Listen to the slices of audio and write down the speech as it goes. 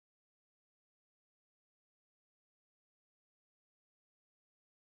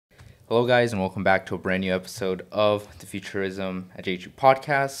Hello, guys, and welcome back to a brand new episode of the Futurism at JHU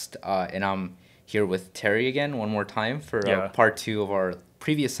podcast. And I'm here with Terry again, one more time for part two of our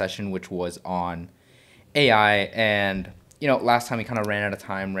previous session, which was on AI. And, last time we kind of ran out of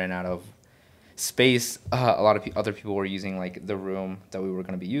time, ran out of space. A lot of other people were using, the room that we were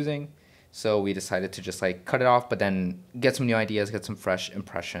going to be using. So we decided to just, cut it off, but then get some new ideas, get some fresh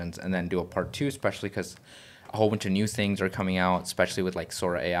impressions, and then do a part two, especially because a whole bunch of new things are coming out, especially with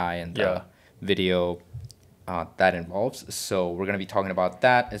Sora AI and the video that involves. So we're going to be talking about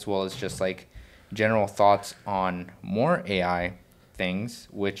that, as well as just general thoughts on more AI things,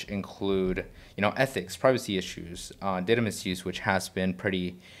 which include ethics, privacy issues, data misuse, which has been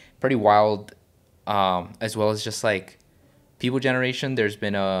pretty wild, as well as just people generation. There's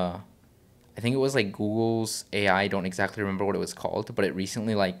been I think it was Google's AI. I don't exactly remember what it was called, but it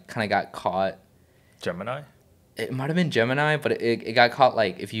recently kind of got caught. Gemini? It might have been Gemini, but it got caught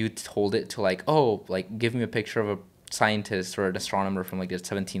if you told it to give me a picture of a scientist or an astronomer from the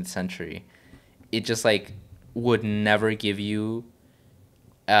 17th century, it just would never give you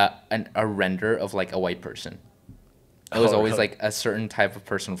a render of a white person. It was always really? a certain type of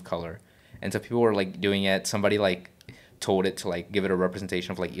person of color, and so people were doing it. Somebody told it to give it a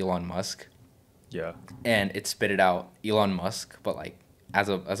representation of Elon Musk. Yeah. And it spit it out Elon Musk, but as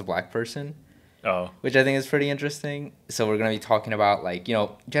a black person. Oh. Which I think is pretty interesting. So we're gonna be talking about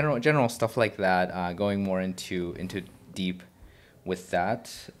general stuff like that, going more into deep with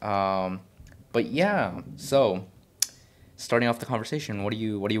that. But yeah, so starting off the conversation, what do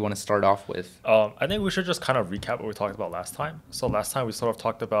you want to start off with? I think we should just kind of recap what we talked about last time. So last time we sort of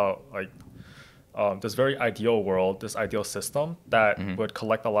talked about this very ideal world, this ideal system that would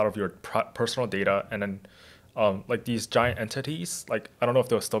collect a lot of your personal data, and then these giant entities, I don't know if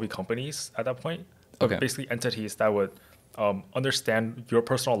they'll still be companies at that point, but basically entities that would understand your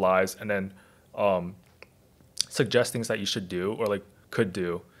personal lives and then suggest things that you should do or could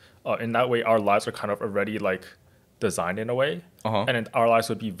do. In that way, our lives are kind of already designed in a way, and then our lives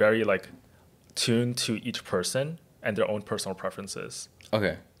would be very tuned to each person and their own personal preferences.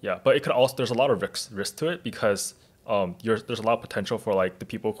 Okay. Yeah, but it could also, there's a lot of risk to it because there's a lot of potential for the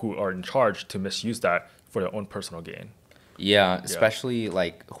people who are in charge to misuse that for their own personal gain. Yeah, especially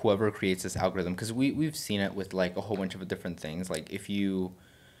whoever creates this algorithm, because we've seen it with a whole bunch of different things. If you,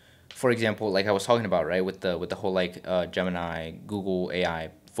 for example, I was talking about, right, with the whole Gemini, Google AI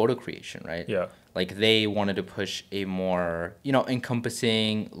photo creation, right? Yeah. They wanted to push a more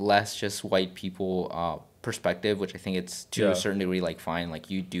encompassing, less just white people perspective, which I think it's to a certain degree fine.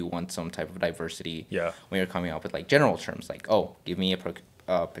 You do want some type of diversity when you're coming up with general terms, oh, give me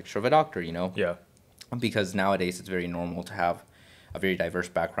a picture of a doctor, Yeah. Because nowadays it's very normal to have a very diverse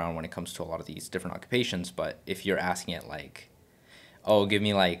background when it comes to a lot of these different occupations. But if you're asking it oh, give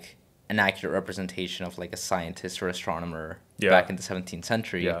me an accurate representation of a scientist or astronomer back in the 17th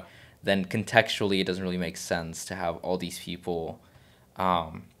century, then contextually it doesn't really make sense to have all these people,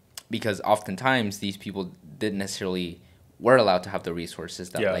 because oftentimes these people didn't necessarily were allowed to have the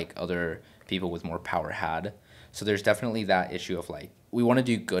resources that other people with more power had. So there's definitely that issue of we want to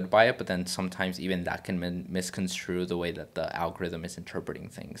do good by it, but then sometimes even that can misconstrue the way that the algorithm is interpreting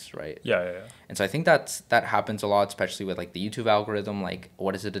things, right? Yeah. And so I think that happens a lot, especially with the YouTube algorithm.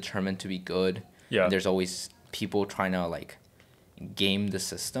 What is it determined to be good? Yeah. And there's always people trying to game the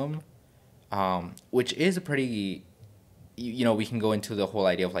system, which is a pretty, we can go into the whole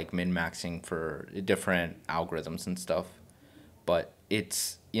idea of min-maxing for different algorithms and stuff, but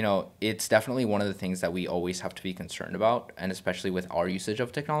it's definitely one of the things that we always have to be concerned about, and especially with our usage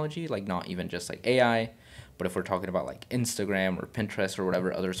of technology, not even just AI, but if we're talking about Instagram or Pinterest or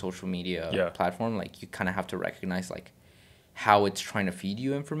whatever other social media platform, you kind of have to recognize how it's trying to feed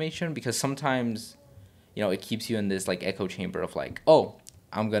you information, because sometimes it keeps you in this echo chamber of oh,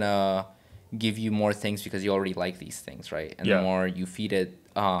 I'm gonna give you more things because you already like these things, right? And the more you feed it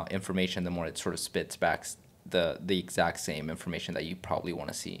information, the more it sort of spits back the exact same information that you probably want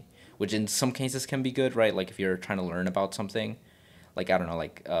to see, which in some cases can be good, right? If you're trying to learn about something, I don't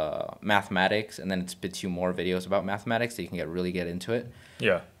know, mathematics, and then it spits you more videos about mathematics, so you can really get into it.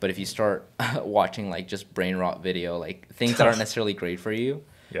 Yeah. But if you start watching just brain rot video, things that aren't necessarily great for you,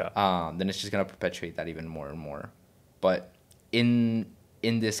 then it's just gonna perpetuate that even more and more. But in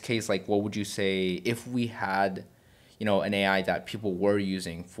this case, what would you say if we had, an AI that people were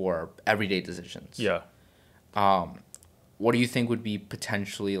using for everyday decisions? Yeah. What do you think would be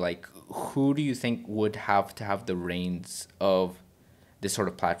potentially who do you think would have to have the reins of this sort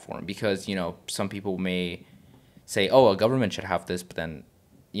of platform? Because some people may say, oh, a government should have this, but then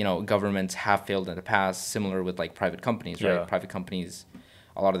governments have failed in the past, similar with private companies, right? Private companies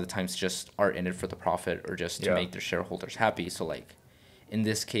a lot of the times just are in it for the profit or just to make their shareholders happy. So like in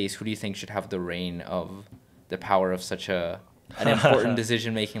this case, who do you think should have the reign of the power of such an important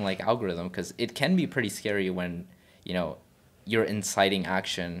decision making like algorithm? Because it can be pretty scary when, you know, you're inciting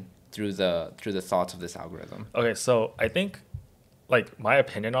action through the thoughts of this algorithm. Okay, so I think like my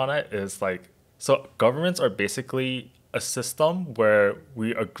opinion on it is like, so governments are basically a system where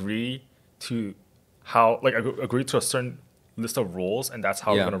we agree to agree to a certain list of rules, and that's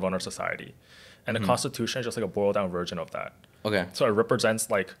how we're going to run our society. And the Constitution is just like a boiled down version of that. Okay. So it represents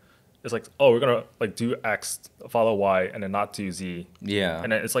like, it's like, oh, we're gonna like do X, follow Y, and then not do Z. Yeah.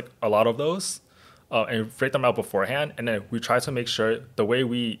 And then it's like a lot of those, and we break them out beforehand, and then we try to make sure the way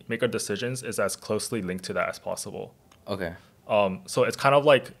we make our decisions is as closely linked to that as possible. Okay. So it's kind of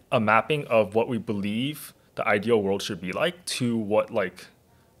like a mapping of what we believe the ideal world should be like to what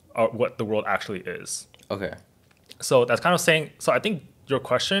the world actually is. Okay. So that's kind of saying. So I think your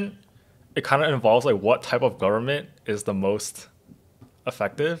question, it kind of involves like what type of government is the most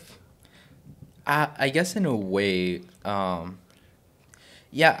effective. I guess in a way,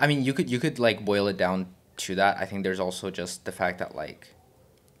 yeah. I mean, you could like boil it down to that. I think there's also just the fact that like,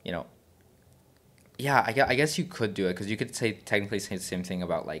 you know, yeah. I guess you could do it because you could technically say the same thing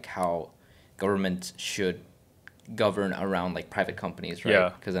about like how government should govern around like private companies, right? Yeah.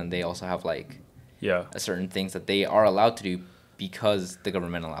 Because then they also have like a certain things that they are allowed to do because the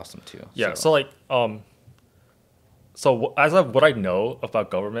government allows them to. Yeah. So like so as of what I know about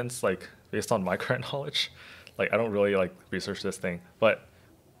governments, like based on my current knowledge, like I don't really like research this thing, but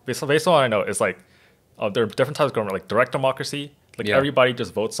based on what I know is like there are different types of government, like direct democracy. Like everybody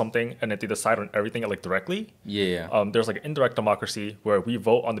just votes something and then they decide on everything like directly. Yeah. There's like indirect democracy where we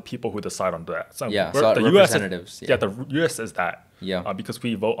vote on the people who decide on that. So the representatives. US the US is that. Yeah. Because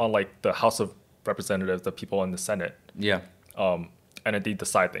we vote on like the House of Representatives, the people in the Senate. Yeah. And then they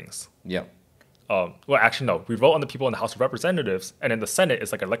decide things. Yeah. Well, actually, no. We vote on the people in the House of Representatives, and then the Senate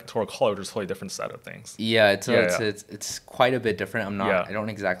is like an electoral college, which is a totally different set of things. Yeah, it's quite a bit different. I don't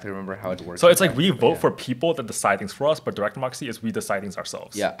exactly remember how it works. So it's like we vote for people that decide things for us, but direct democracy is we decide things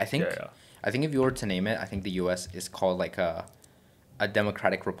ourselves. Yeah, I think if you were to name it, I think the U.S. is called like a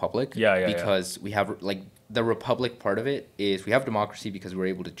democratic republic. Because we have like the republic part of it is we have democracy because we're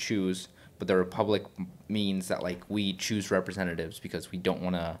able to choose, but the republic means that like we choose representatives because we don't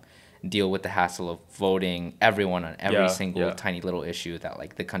want to deal with the hassle of voting everyone on every single tiny little issue that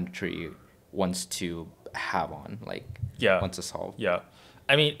like the country wants to have on wants to solve.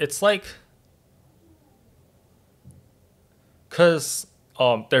 I mean, it's like because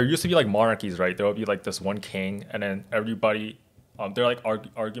there used to be like monarchies, right? There would be like this one king, and then everybody there are like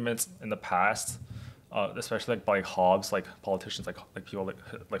arguments in the past, especially like by Hobbes, like politicians, like people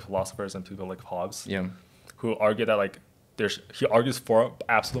like philosophers and people like Hobbes, who argue that like he argues for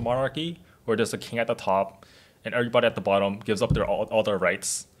absolute monarchy, where there's a king at the top, and everybody at the bottom gives up all their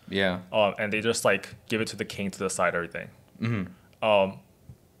rights. And they just like give it to the king to decide everything.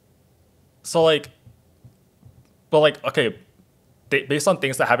 So like, but like okay, based on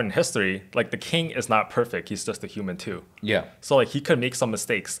things that happen in history, like the king is not perfect. He's just a human too. So like he could make some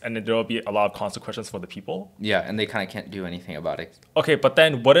mistakes, and then there will be a lot of consequences for the people. And they kind of can't do anything about it. Okay, but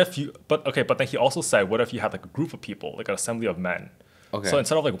then what if you? But then he also said, what if you had like a group of people, like an assembly of men? Okay. So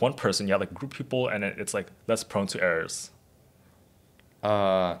instead of like one person, you have like a group of people, and it's like less prone to errors.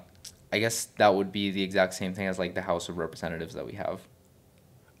 I guess that would be the exact same thing as like the House of Representatives that we have.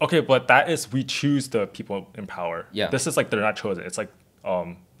 Okay, but that is we choose the people in power. This is like they're not chosen. It's like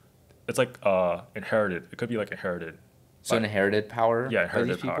inherited. It could be like inherited. So inherited power.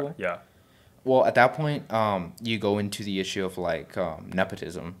 Inherited power. Well, at that point, you go into the issue of like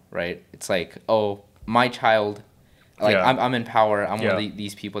nepotism, right? It's like, oh, my child, like I'm in power. I'm one of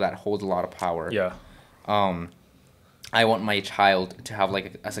these people that hold a lot of power. I want my child to have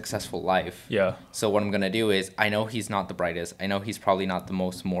like a successful life. So what I'm gonna do is I know he's not the brightest. I know he's probably not the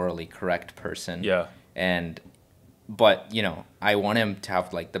most morally correct person. But you know, I want him to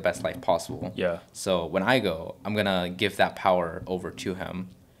have like the best life possible. So when I go, I'm gonna give that power over to him,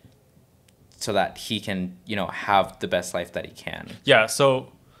 so that he can, you know, have the best life that he can.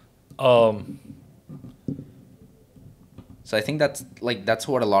 So I think that's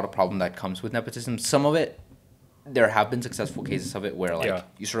what a lot of problem that comes with nepotism. Some of it, there have been successful cases of it where like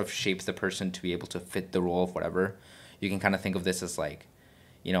you sort of shape the person to be able to fit the role of whatever. You can kind of think of this as like,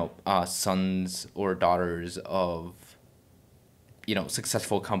 you know, sons or daughters of, you know,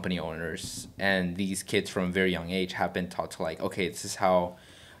 successful company owners, and these kids from a very young age have been taught to like, okay, this is how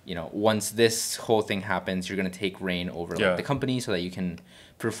once this whole thing happens, you're going to take reign over like the company so that you can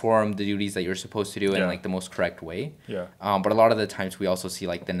perform the duties that you're supposed to do in like the most correct way. But a lot of the times we also see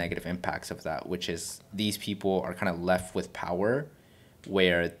like the negative impacts of that, which is these people are kind of left with power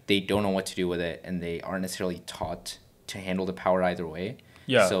where they don't know what to do with it, and they aren't necessarily taught to handle the power either way.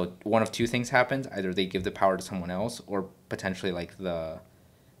 So one of two things happens: either they give the power to someone else, or potentially like the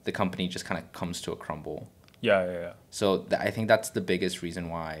company just kind of comes to a crumble. So I think that's the biggest reason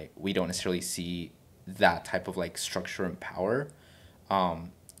why we don't necessarily see that type of like structure and power.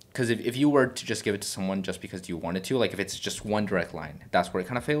 Because if you were to just give it to someone just because you wanted to, like if it's just one direct line, that's where it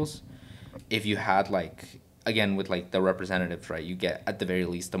kind of fails. If you had like, again, with like the representatives, right, you get at the very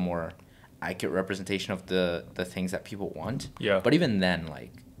least a more accurate representation of the things that people want. But even then,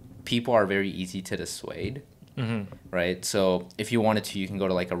 like people are very easy to dissuade. Right, so if you wanted to, you can go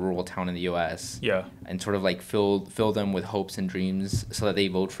to like a rural town in the U.S. And sort of like fill them with hopes and dreams so that they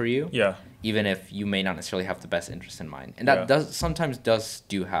vote for you. Even if you may not necessarily have the best interest in mind, and that sometimes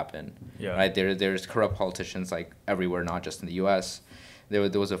do happen. Right, there's corrupt politicians like everywhere, not just in the U.S. There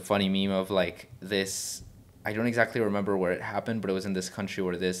was a funny meme of like this. I don't exactly remember where it happened, but it was in this country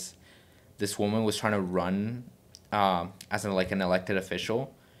where this woman was trying to run as an elected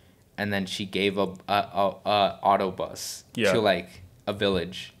official. And then she gave a auto bus to like a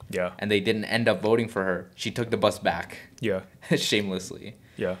village. And they didn't end up voting for her. She took the bus back. Shamelessly.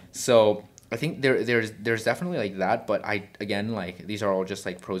 So I think there's definitely like that, but like these are all just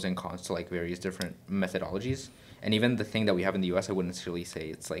like pros and cons to like various different methodologies. And even the thing that we have in the US, I wouldn't necessarily say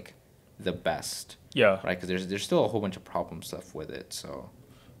it's like the best. Right, because there's still a whole bunch of problem stuff with it. So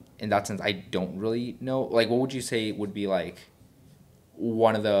in that sense, I don't really know. Like, what would you say would be like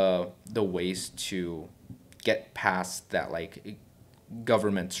one of the ways to get past that like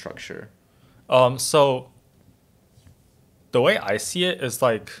government structure? So the way I see it is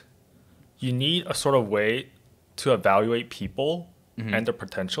like you need a sort of way to evaluate people and their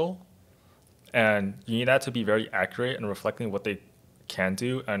potential, and you need that to be very accurate and reflecting what they can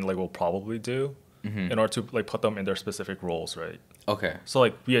do and like will probably do in order to like put them in their specific roles, right? So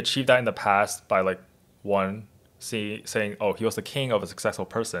like we achieved that in the past by like saying, oh, he was the king of a successful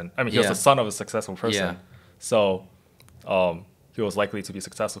person. I mean, he was the son of a successful person. So he was likely to be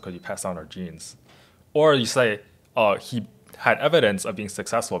successful because you passed down our genes. Or you say, he had evidence of being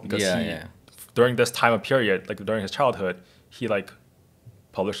successful because during this time of period, like during his childhood, he like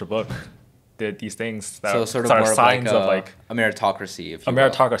published a book, did these things that so sort of more signs of like a meritocracy. If you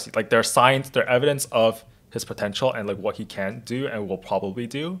meritocracy, will. Like there are signs, there are evidence of his potential and like what he can do and will probably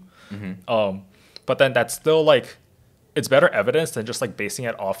do. But then that's still like, it's better evidence than just like basing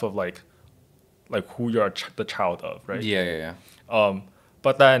it off of like who you're the child of, right?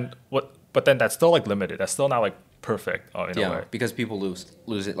 But then that's still like limited. That's still not like perfect in a way. Because people lose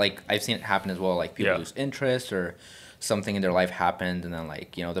it. Like I've seen it happen as well. Like people lose interest or something in their life happened, and then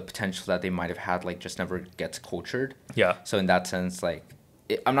like the potential that they might have had like just never gets cultured. So in that sense, like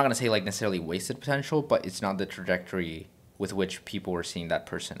I'm not gonna say like necessarily wasted potential, but it's not the trajectory with which people were seeing that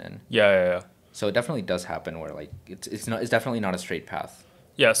person in. So it definitely does happen where like it's definitely not a straight path.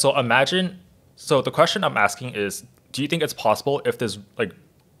 So imagine. So the question I'm asking is, do you think it's possible if this like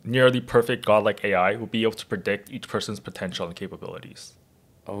nearly perfect godlike AI would be able to predict each person's potential and capabilities?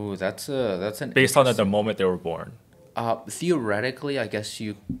 Oh, that's an based on the moment they were born. Theoretically, I guess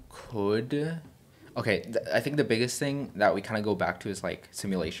you could. Okay, I think the biggest thing that we kind of go back to is like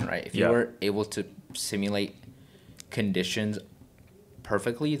simulation, right? If you were able to simulate conditions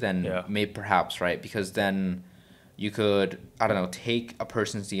perfectly, then perhaps, right? Because then you could, I don't know, take a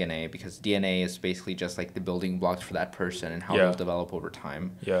person's DNA, because DNA is basically just like the building blocks for that person and how they'll develop over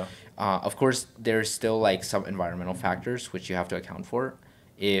time. Of course, there's still like some environmental factors which you have to account for.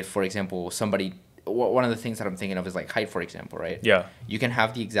 If, for example, one of the things that I'm thinking of is like height, for example, right? You can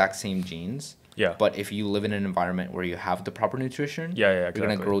have the exact same genes. But if you live in an environment where you have the proper nutrition, exactly. You're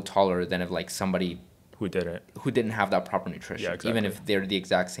gonna grow taller than if like somebody who didn't have that proper nutrition. Even if they're the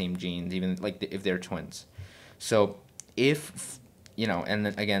exact same genes, even like if they're twins. So if and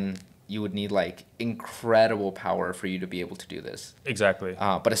then again, you would need like incredible power for you to be able to do this.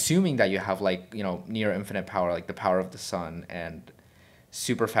 But assuming that you have like near infinite power, like the power of the sun and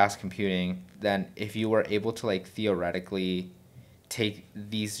super fast computing, then if you were able to like theoretically take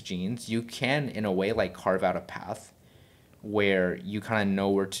these genes, you can in a way like carve out a path where you kind of know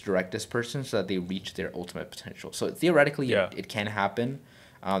where to direct this person so that they reach their ultimate potential. So theoretically, it can happen.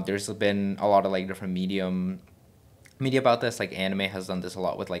 There's been a lot of like different media about this. Like anime has done this a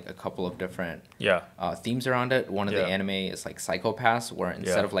lot with like a couple of different themes around it. One of the anime is like Psychopaths, where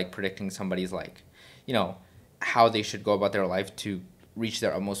instead of like predicting somebody's like how they should go about their life to reach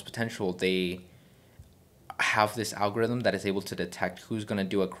their utmost potential, they have this algorithm that is able to detect who's going to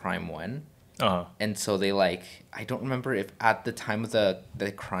do a crime when. And so they like, I don't remember if at the time of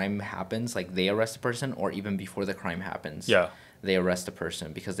the crime happens, like they arrest a person, or even before the crime happens, they arrest a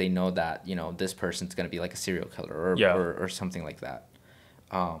person because they know that, you know, this person's going to be like a serial killer or something like that.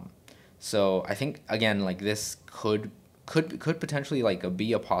 So I think, again, like this could potentially like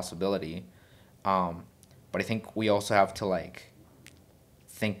be a possibility. But I think we also have to like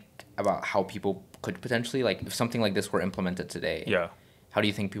think about how people could potentially, like, if something like this were implemented today. How do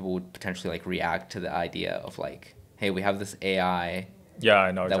you think people would potentially like react to the idea of like, hey, we have this AI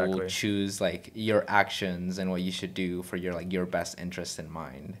I know that exactly. will choose like your actions and what you should do for your like your best interest in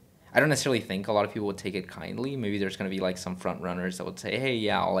mind? I don't necessarily think a lot of people would take it kindly. Maybe there's going to be like some front runners that would say, hey,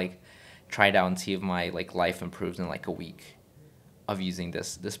 yeah, I'll like try it out and see if my like life improves in like a week of using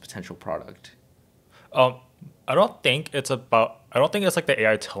this potential product. I don't think it's like the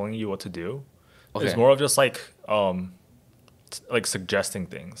AI telling you what to do. Okay. It's more of just like like suggesting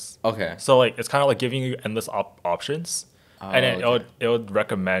things. Okay. So like it's kind of like giving you endless options, and then it would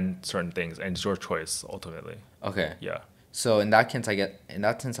recommend certain things, and it's your choice ultimately. Okay. Yeah. So in that sense, I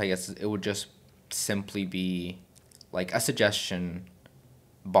guess it would just simply be like a suggestion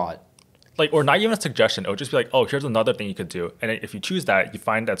bot. Like, or not even a suggestion. It would just be like, oh, here's another thing you could do, and then if you choose that, you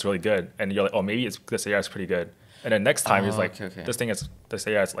find that's really good, and you're like, oh, maybe this AI is pretty good. And then next time, it's like, okay. this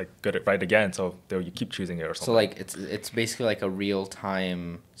AI is like good at right again, so you keep choosing it or something. So like it's basically like a real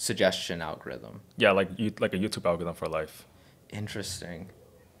time suggestion algorithm. Yeah, like a YouTube algorithm for life. Interesting.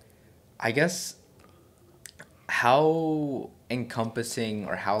 I guess how encompassing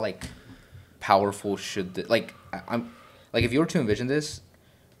or how like powerful should I'm like, if you were to envision this,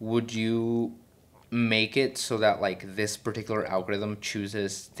 would you make it so that like this particular algorithm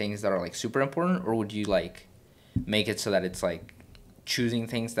chooses things that are like super important, or would you like make it so that it's like choosing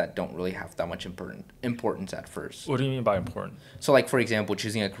things that don't really have that much importance at first? What do you mean by important? So like, for example,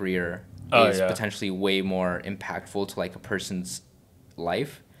 choosing a career is potentially way more impactful to like a person's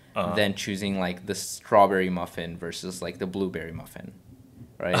life than choosing like the strawberry muffin versus like the blueberry muffin,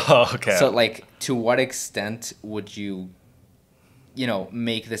 right? Okay. So like, to what extent would you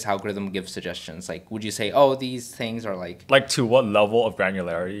make this algorithm give suggestions? Like, would you say, oh, these things are like to what level of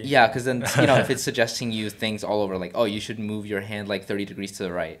granularity? Yeah, because then, if it's suggesting you things all over, like, oh, you should move your hand like 30 degrees to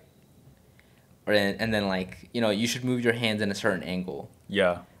the right, and then like, you should move your hands in a certain angle.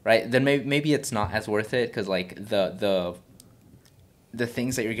 Yeah. Right. Then maybe it's not as worth it, because like the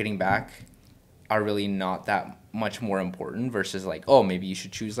things that you're getting back are really not that much more important versus like, oh, maybe you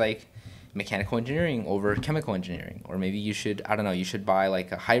should choose like mechanical engineering over chemical engineering, or maybe you should, I don't know, you should buy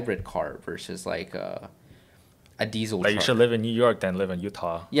like a hybrid car versus like a diesel truck. You should live in New York than live in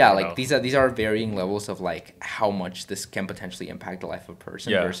Utah. Yeah, like these are varying levels of like how much this can potentially impact the life of a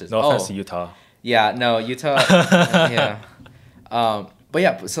person versus no offense to Utah. Yeah, no, Utah. Yeah.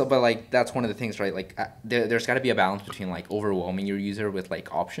 But like that's one of the things, right? Like there's got to be a balance between like overwhelming your user with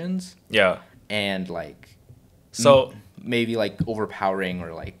like options. Yeah. And like so maybe like overpowering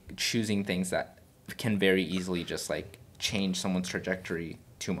or like choosing things that can very easily just like change someone's trajectory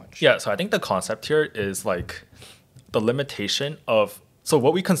too much. Yeah, so I think the concept here is like the limitation of, so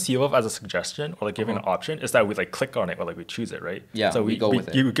what we conceive of as a suggestion or like giving an option is that we like click on it or like we choose it, right? Yeah, so we go with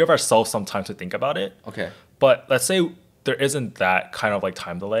it. You give ourselves some time to think about it. Okay. But let's say there isn't that kind of like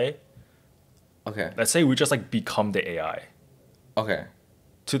time delay. Okay. Let's say we just like become the AI. Okay.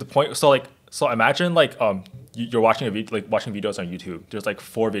 To the point, so imagine like you're watching watching videos on YouTube. There's like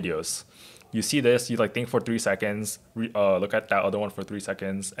 4 videos. You see this, you like think for 3 seconds, look at that other one for 3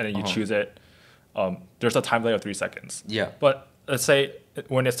 seconds, and then you choose it. There's a time delay of 3 seconds. Yeah. But let's say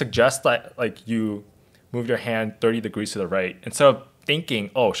when it suggests that like you move your hand 30 degrees to the right, instead of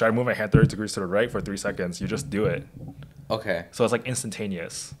thinking, oh, should I move my hand 30 degrees to the right for 3 seconds, you just do it. Okay. So it's like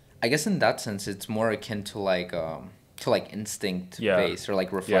instantaneous. I guess in that sense, it's more akin to like instinct based or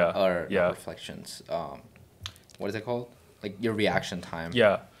like reflections. What is it called? Like your reaction time.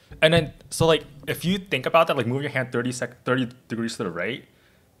 Yeah. And then, so like, if you think about that, like move your hand 30 degrees to the right,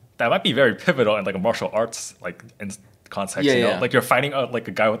 that might be very pivotal in like a martial arts like in context. Yeah. Like you're fighting like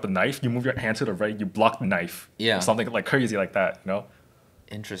a guy with a knife, you move your hand to the right, you block the knife. Yeah. Or something like crazy like that.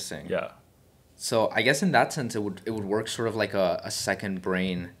 Interesting. Yeah. So I guess in that sense, it would work sort of like a second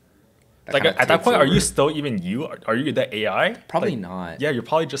brain. Like at that point, are you still even you? Are you the AI? Probably not. Yeah, you're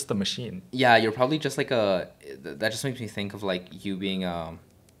probably just the machine. Yeah, you're probably just like that just makes me think of like you being a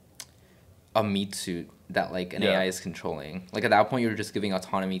meat suit that like an AI is controlling. Like at that point, you're just giving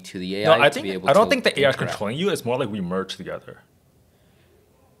autonomy to the AI. No, I don't think the AI is controlling you. It's more like we merge together.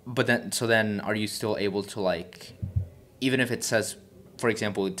 But then are you still able to like, even if it says for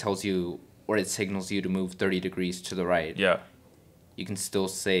example, it tells you or it signals you to move 30 degrees to the right. Yeah. You can still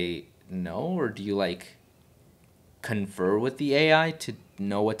say no, or do you like confer with the AI to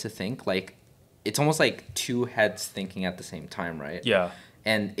know what to think? Like, it's almost like two heads thinking at the same time, right? Yeah.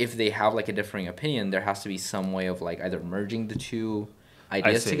 And if they have like a differing opinion, there has to be some way of like either merging the two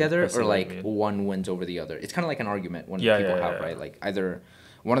ideas together, or like one wins over the other. It's kind of like an argument when people have, right? Like either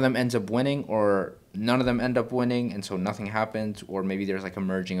one of them ends up winning or none of them end up winning, and so nothing happens, or maybe there's like a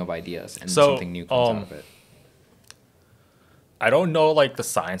merging of ideas and something new comes out of it. I don't know like the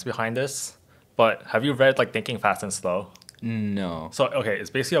science behind this, but have you read like Thinking Fast and Slow? No. So okay, it's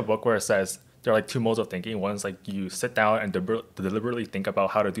basically a book where it says there are like two modes of thinking. One's like you sit down and deliberately think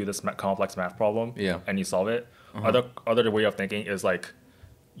about how to do this complex math problem, and you solve it. Other way of thinking is like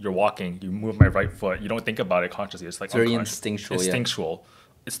you're walking, you move my right foot, you don't think about it consciously. It's like very instinctual. Instinctual.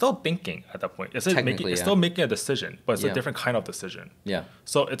 It's still thinking at that point. It's still making a decision, but it's a different kind of decision. Yeah.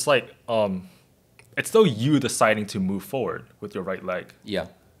 So it's like it's still you deciding to move forward with your right leg. Yeah.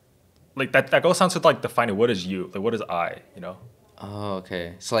 Like that goes down to like defining what is you, like what is I, you know? Oh,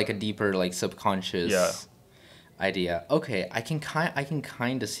 okay. So like a deeper like subconscious idea. Okay, I can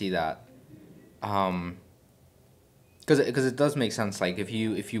kind of see that. Because it does make sense. Like if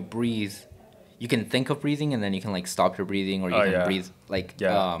you breathe, you can think of breathing and then you can like stop your breathing, or you can breathe like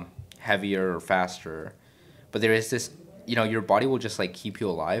heavier or faster. But there is this, your body will just like keep you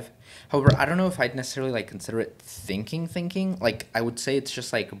alive. However, I don't know if I'd necessarily like consider it thinking. Like I would say it's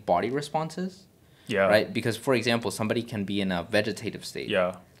just like body responses. Yeah. Right? Because for example, somebody can be in a vegetative state.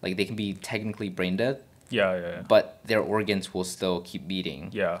 Yeah. Like they can be technically brain dead. Yeah. But their organs will still keep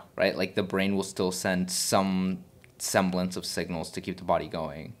beating. Yeah. Right? Like the brain will still send some semblance of signals to keep the body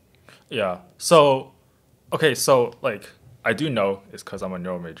going. Yeah. So, okay, so like I do know, it's because I'm a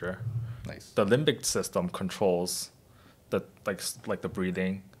neuro major. Nice. The limbic system controls the like the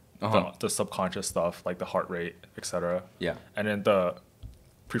breathing, the subconscious stuff, like the heart rate, etc. Yeah. And then the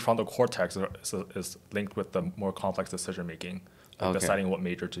prefrontal cortex is linked with the more complex decision making, like deciding what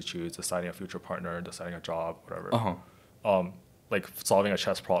major to choose, deciding a future partner, deciding a job, whatever. Like solving a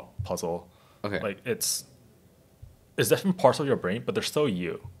chess puzzle. Okay. Like it's different parts of your brain, but they're still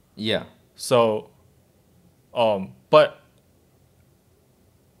you. Yeah. So, but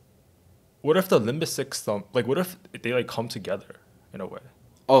what if the limbic system, like, what if they like come together in a way?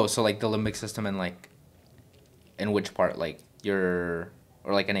 Oh, so like the limbic system and like, in which part, like or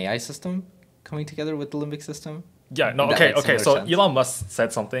like an AI system coming together with the limbic system? Yeah, no, okay. So sense? Elon Musk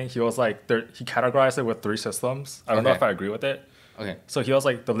said something. He was like, he categorized it with 3 systems. I don't know if I agree with it. Okay. So he was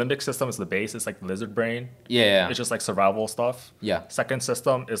like, the limbic system is the base. It's like lizard brain. Yeah. It's just like survival stuff. Yeah. Second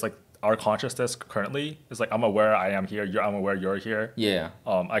system is like our consciousness currently. It's like, I'm aware I am here. I'm aware you're here. Yeah.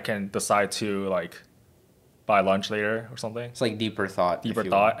 I can decide to like buy lunch later or something. It's like deeper thought.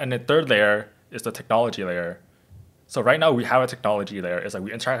 And the third layer is the technology layer. So right now we have a technology layer. It's like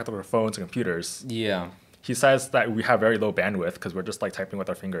we interact with our phones and computers. Yeah. He says that we have very low bandwidth because we're just like typing with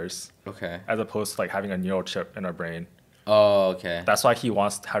our fingers. Okay. As opposed to like having a neural chip in our brain. Oh, okay. That's why he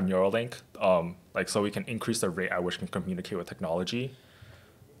wants to have Neuralink, like so we can increase the rate at which we can communicate with technology.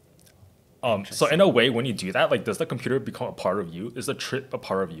 So in a way, when you do that, like, does the computer become a part of you? Is the chip a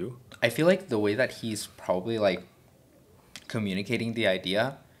part of you? I feel like the way that he's probably like communicating the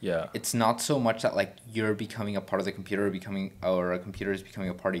idea. Yeah. It's not so much that like you're becoming a part of the computer or a computer is becoming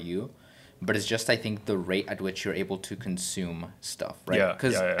a part of you, but it's just I think the rate at which you're able to consume stuff, right? Yeah.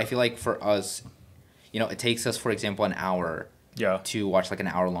 Because I feel like for us, it takes us, for example, an hour to watch like an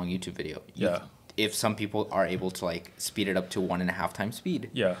hour-long YouTube video. If some people are able to like speed it up to 1.5 times speed,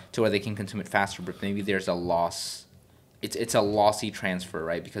 to where they can consume it faster, but maybe there's a loss. It's a lossy transfer,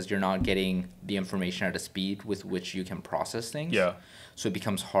 right? Because you're not getting the information at a speed with which you can process things. Yeah. So it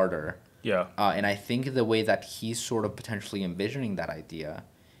becomes harder. Yeah. And I think the way that he's sort of potentially envisioning that idea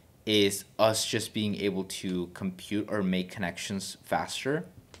is us just being able to compute or make connections faster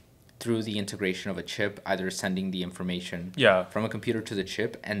through the integration of a chip, either sending the information from a computer to the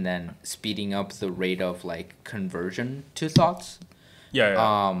chip and then speeding up the rate of like conversion to thoughts.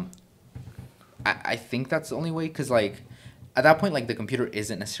 I think that's the only way, because like at that point, like the computer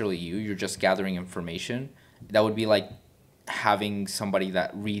isn't necessarily you're just gathering information. That would be like having somebody that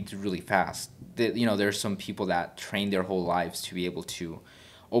reads really fast. There's some people that train their whole lives to be able to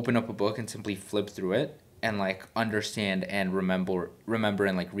open up a book and simply flip through it and like understand and remember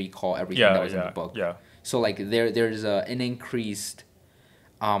and like recall everything that was in the book. Yeah. So like there's an increased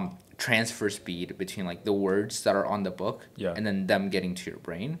transfer speed between like the words that are on the book and then them getting to your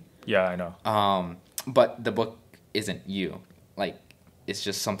brain. Yeah, I know. But the book isn't you. Like it's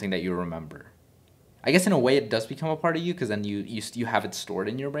just something that you remember. I guess in a way it does become a part of you because then you have it stored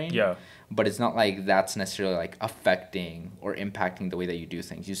in your brain. Yeah. But it's not like that's necessarily like affecting or impacting the way that you do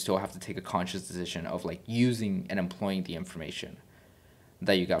things. You still have to take a conscious decision of like using and employing the information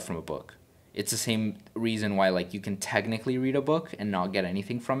that you got from a book. It's the same reason why like you can technically read a book and not get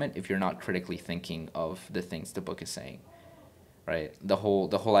anything from it if you're not critically thinking of the things the book is saying. Right? The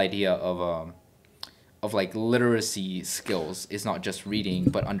whole idea of like literacy skills is not just reading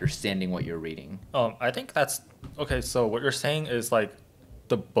but understanding what you're reading. I think that's okay. So what you're saying is like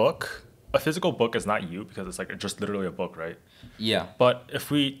the book, a physical book is not you because it's like just literally a book, right? Yeah. But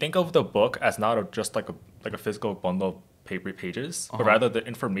if we think of the book as not just like a physical bundle of paper pages, but rather the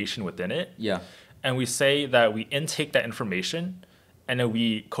information within it. Yeah. And we say that we intake that information and then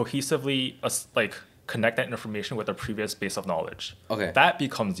we cohesively like connect that information with a previous base of knowledge. Okay. That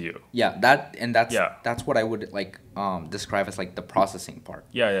becomes you. Yeah, that's what I would like describe as like the processing part.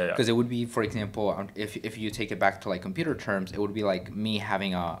 Yeah. Because it would be, for example, if you take it back to like computer terms, it would be like me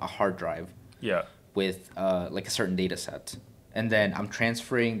having a hard drive. Yeah. With like a certain data set, and then I'm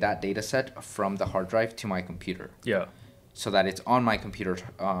transferring that data set from the hard drive to my computer. Yeah. So that it's on my computer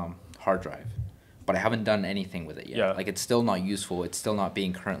hard drive, but I haven't done anything with it yet. Yeah. Like it's still not useful. It's still not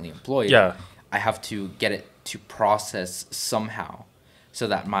being currently employed. Yeah. I have to get it to process somehow so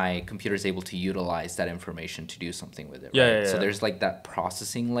that my computer is able to utilize that information to do something with it. Yeah, right? yeah. So there's like that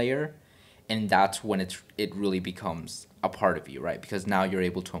processing layer, and that's when it really becomes a part of you, right? Because now you're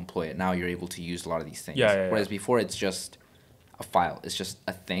able to employ it. Now you're able to use a lot of these things. Whereas before it's just a file. It's just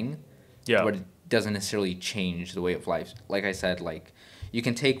a thing. Yeah. But it doesn't necessarily change the way of life. Like I said, like you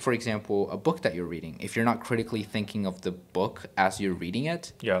can take, for example, a book that you're reading. If you're not critically thinking of the book as you're reading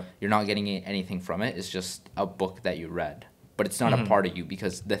it, Yeah. you're not getting anything from it. It's just a book that you read. But it's not a part of you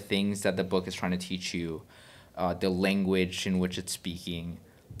because the things that the book is trying to teach you, the language in which it's speaking,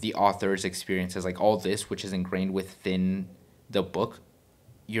 the author's experiences, like all this, which is ingrained within the book,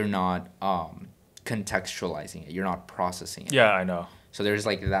 you're not contextualizing it. You're not processing it. Yeah, I know. So there's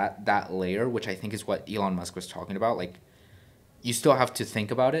like that layer, which I think is what Elon Musk was talking about. Like, you still have to think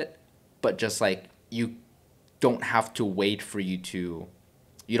about it, but just like you don't have to wait for you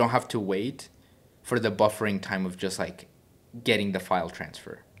don't have to wait for the buffering time of just like getting the file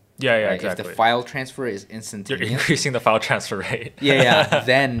transfer. Yeah, Right? exactly. If the file transfer is You're instantaneous, increasing the file transfer rate.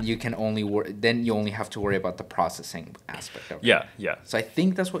 then you can then you only have to worry about the processing aspect of it. Yeah. So I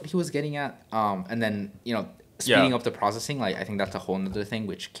think that's what he was getting at. And then, speeding up the processing, like I think that's a whole nother thing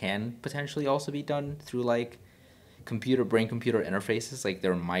which can potentially also be done through like brain computer interfaces. Like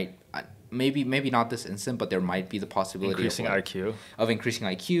there might maybe not this instant, but there might be the possibility Increasing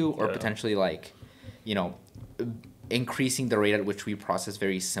IQ or potentially like increasing the rate at which we process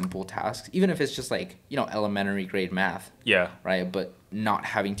very simple tasks, even if it's just like elementary grade math. Yeah. Right, but not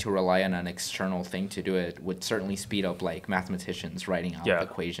having to rely on an external thing to do it would certainly speed up like mathematicians writing out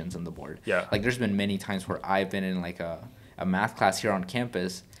equations on the board. Yeah. Like there's been many times where I've been in like a math class here on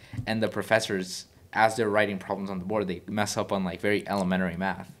campus, and the professors, as they're writing problems on the board, they mess up on like very elementary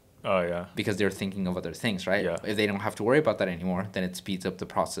math. Oh yeah. Because they're thinking of other things, right? Yeah. If they don't have to worry about that anymore, then it speeds up the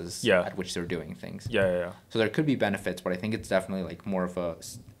process at which they're doing things. Yeah. So there could be benefits, but I think it's definitely like more of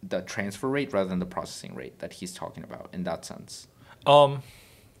the transfer rate rather than the processing rate that he's talking about in that sense.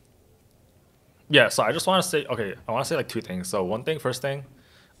 Yeah, so I just want to say, I want to say like two things. So first thing,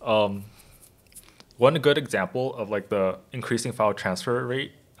 one good example of like the increasing file transfer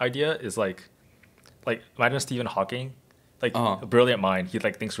rate idea is like imagine Stephen Hawking, like a brilliant mind. He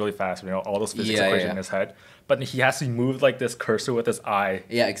like thinks really fast, all those physics equations in his head. But he has to move like this cursor with his eye.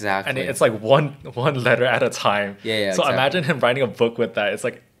 Yeah, exactly. And it's like one letter at a time. Yeah. So imagine him writing a book with that. It's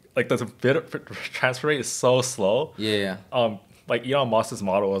like the bit of transfer rate is so slow. Yeah. Like Elon Musk's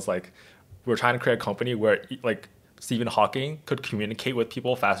model was like, we're trying to create a company where like Stephen Hawking could communicate with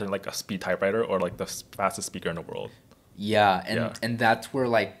people faster than like a speed typewriter or like the fastest speaker in the world. Yeah, and that's where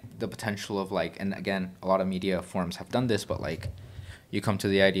like the potential of like, and again, a lot of media forums have done this, but like you come to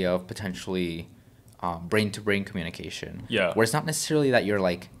the idea of potentially brain-to-brain communication. Yeah. Where it's not necessarily that you're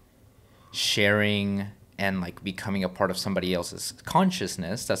like sharing and like becoming a part of somebody else's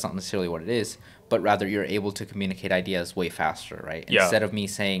consciousness. That's not necessarily what it is, but rather you're able to communicate ideas way faster, right? Yeah. Instead of me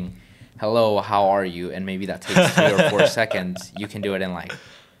saying, hello, how are you? And maybe that takes 3 or 4 seconds, you can do it in like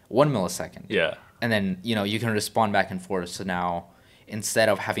 1 millisecond. Yeah. And then, you can respond back and forth. So now, instead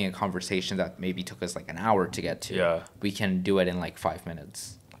of having a conversation that maybe took us like an hour to get to, we can do it in like 5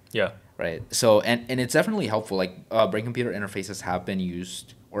 minutes. Yeah. Right. So, and it's definitely helpful. Like brain-computer interfaces have been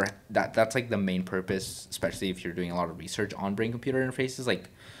used, or that's like the main purpose, especially if you're doing a lot of research on brain-computer interfaces.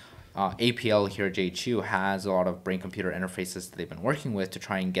 Like, APL here at JHU has a lot of brain-computer interfaces that they've been working with to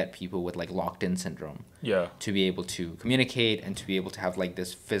try and get people with like locked-in syndrome to be able to communicate and to be able to have like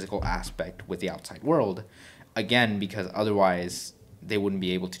this physical aspect with the outside world. Again, because otherwise they wouldn't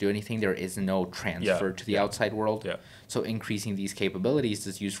be able to do anything. There is no transfer to the outside world. So increasing these capabilities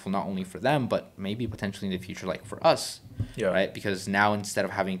is useful not only for them, but maybe potentially in the future, like for us, right? Because now instead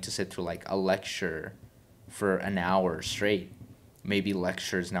of having to sit through like a lecture for an hour straight, maybe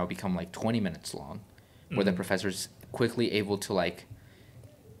lectures now become like 20 minutes long, where the professor's quickly able to like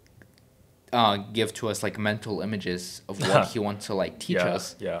give to us like mental images of what he wants to like teach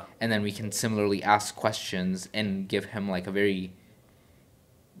us. And then we can similarly ask questions and give him like a very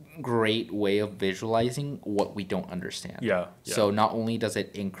great way of visualizing what we don't understand. So not only does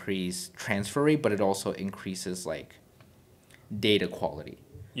it increase transfer rate, but it also increases like data quality.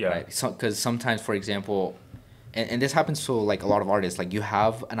 Right? So, because sometimes, for example, and this happens to like a lot of artists, like you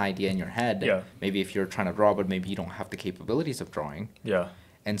have an idea in your head, maybe if you're trying to draw, but maybe you don't have the capabilities of drawing.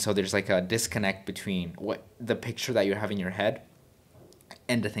 And so there's like a disconnect between what the picture that you have in your head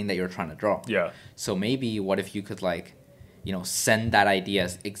and the thing that you're trying to draw. So maybe what if you could like, you know, send that idea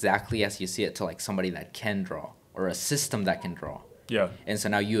exactly as you see it to like somebody that can draw or a system that can draw. And so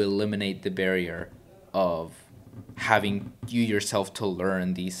now you eliminate the barrier of having you yourself to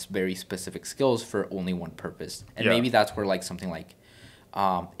learn these very specific skills for only one purpose. And maybe that's where like something like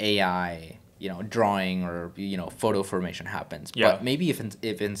AI, you know, drawing or, you know, photo formation happens. But maybe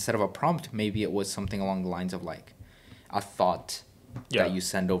if instead of a prompt, maybe it was something along the lines of like a thought that you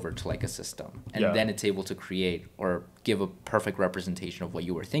send over to like a system. And then it's able to create or give a perfect representation of what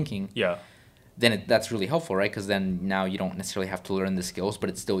you were thinking. Then that's really helpful, right? Because then now you don't necessarily have to learn the skills, but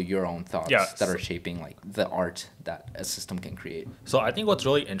it's still your own thoughts that are shaping like the art that a system can create. So I think what's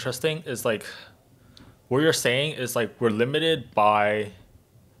really interesting is like what you're saying is like we're limited by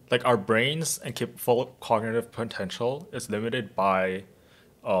like our brains and full cognitive potential is limited by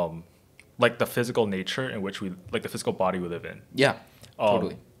like the physical nature in which we like the physical body we live in.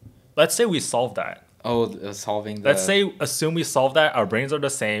 Totally. Let's say we solve that. Solving the... Let's say, assume we solve that, our brains are the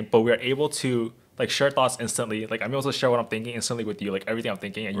same, but we're able to like share thoughts instantly. Like I'm able to share what I'm thinking instantly with you, like everything I'm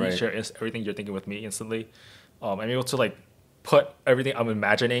thinking, and you share everything you're thinking with me instantly. I'm able to like put everything I'm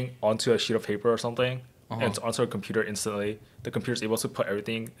imagining onto a sheet of paper or something, and onto a computer instantly. The computer's able to put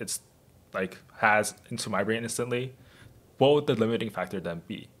everything it's like has into my brain instantly. What would the limiting factor then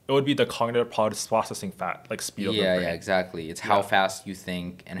be? It would be the cognitive processing like speed of the brain. Yeah, exactly. It's how fast you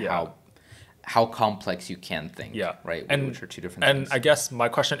think and how complex you can think, right? And, which are two different things. And I guess my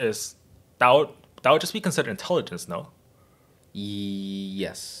question is, that would just be considered intelligence, no?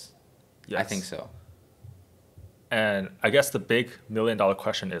 Yes. I think so. And I guess the big $1 million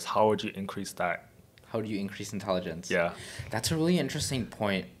question is, how would you increase that? How do you increase intelligence? That's a really interesting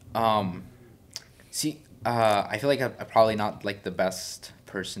point. I feel like I'm probably not like the best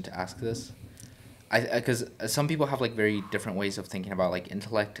person to ask this. Because some people have like very different ways of thinking about like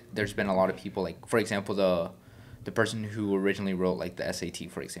intellect. There's been a lot of people like, for example, the person who originally wrote like the SAT,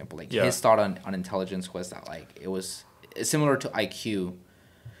 for example, like his thought on intelligence was that like it was similar to IQ,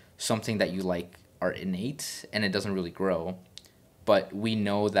 something that you like are innate and it doesn't really grow. But we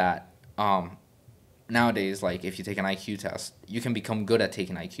know that nowadays, like if you take an IQ test, you can become good at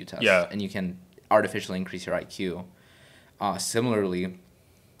taking IQ tests, and you can artificially increase your IQ. Similarly,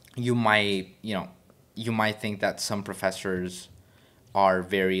 you might think that some professors are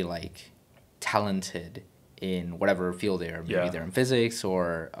very like talented in whatever field they are. Maybe they're in physics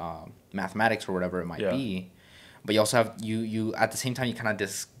or mathematics or whatever it might be. But you also have you at the same time you kind of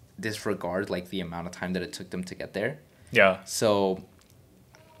disregard like the amount of time that it took them to get there. So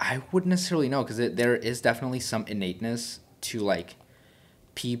I wouldn't necessarily know, because there is definitely some innateness to like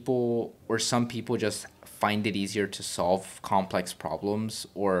people, or some people just find it easier to solve complex problems,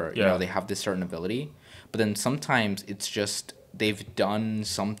 or you know, they have this certain ability. But then sometimes it's just they've done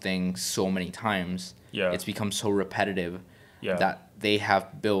something so many times, it's become so repetitive that they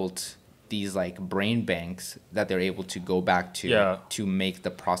have built these like brain banks that they're able to go back to make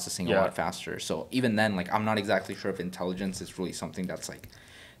the processing a lot faster. So even then, like I'm not exactly sure if intelligence is really something that's like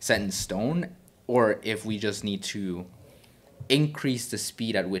set in stone, or if we just need to increase the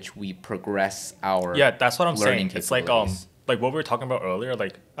speed at which we progress our that's what I'm saying. It's like what we were talking about earlier.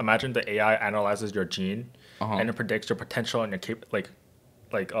 Like imagine the AI analyzes your gene and it predicts your potential and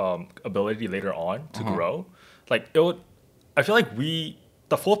your ability later on to grow. Like it would, I feel like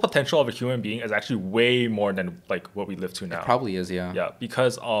the full potential of a human being is actually way more than like what we live to now. It probably is,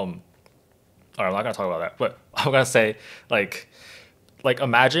 because I'm not gonna talk about that, but I'm gonna say like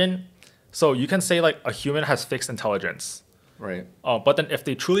imagine, so you can say like a human has fixed intelligence, Right. But then if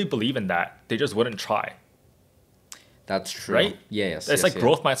they truly believe in that, they just wouldn't try. That's true. Right? Yes. It's like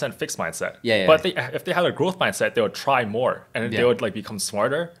growth mindset and fixed mindset. Yeah. But if they had a growth mindset, they would try more, and they would like become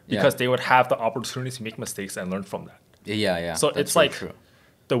smarter because they would have the opportunity to make mistakes and learn from that. Yeah. So it's like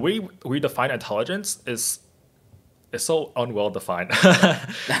the way we define intelligence is so unwell defined.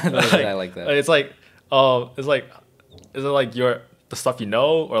 I like that. It's like is it like the stuff you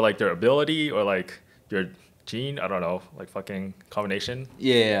know, or like your ability, or like your gene? I don't know, like fucking combination.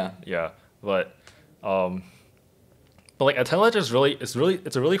 Yeah. But like intelligence it's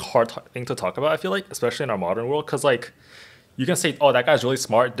a really hard thing to talk about, I feel like, especially in our modern world, because like you can say, oh, that guy's really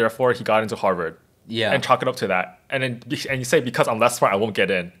smart, therefore he got into Harvard. Yeah. And chalk it up to that. And you say, because I'm less smart, I won't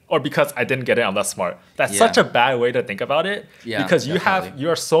get in. Or because I didn't get in, I'm less smart. That's such a bad way to think about it. Yeah, because you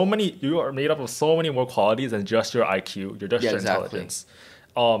are made up of so many more qualities than just your IQ, your intelligence.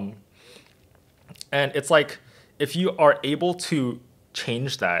 And it's like, if you are able to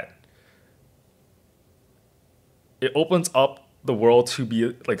change that, it opens up the world to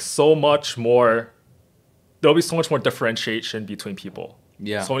be like so much more, there'll be so much more differentiation between people.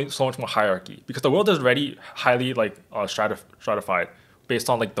 Yeah. So much more hierarchy, because the world is already highly like stratified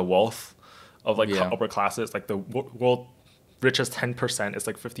based on like the wealth of like upper classes. Like the world richest 10% is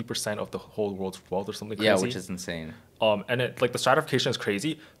like 50% of the whole world's wealth or something crazy. Yeah, which is insane. And it like the stratification is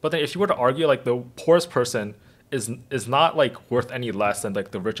crazy. But then if you were to argue, like the poorest person is not like worth any less than like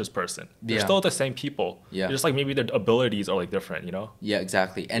the richest person. They're still the same people. Yeah. It's just like maybe their abilities are like different, you know? Yeah,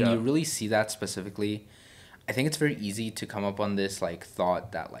 exactly. And you really see that specifically. I think it's very easy to come up on this like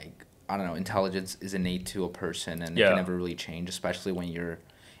thought that like, I don't know, intelligence is innate to a person and it can never really change, especially when you're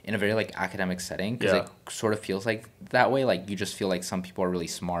in a very like academic setting, because it sort of feels like that way. Like you just feel like some people are really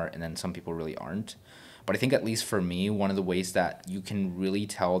smart and then some people really aren't. But I think, at least for me, one of the ways that you can really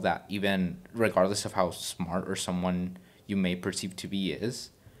tell that, even regardless of how smart or someone you may perceive to be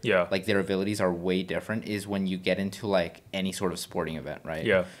is, like their abilities are way different, is when you get into like any sort of sporting event, right?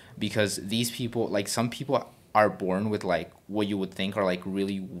 Yeah. Because these people, like some people are born with like what you would think are like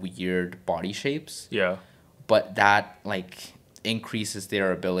really weird body shapes. Yeah. But that like increases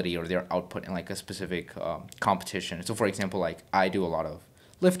their ability or their output in like a specific competition. So for example, like I do a lot of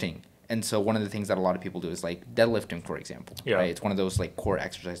lifting. And so one of the things that a lot of people do is like deadlifting, for example. Yeah. Right? It's one of those like core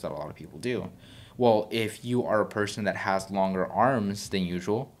exercises that a lot of people do. Well, if you are a person that has longer arms than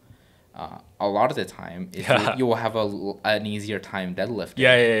usual, a lot of the time, you will have an easier time deadlifting.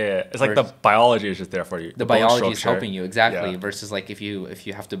 Yeah. It's like the biology is just there for you. The biology is helping you, exactly. Yeah. Versus like if you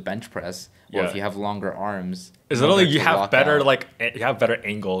have to bench press, or if you have longer arms, it's literally you have better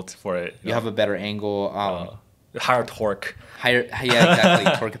angle for it. You have a better angle. Higher torque. Exactly.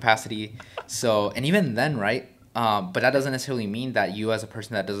 Torque capacity. So, and even then, right? But that doesn't necessarily mean that you, as a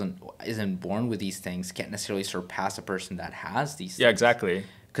person that isn't born with these things, can't necessarily surpass a person that has these things. Yeah, exactly.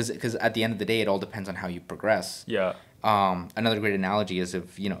 Because at the end of the day, it all depends on how you progress. Yeah. Another great analogy is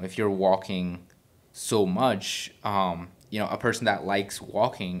if you're walking so much, a person that likes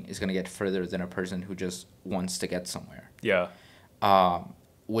walking is going to get further than a person who just wants to get somewhere. Yeah.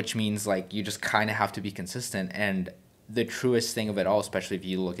 Which means like you just kind of have to be consistent. And the truest thing of it all, especially if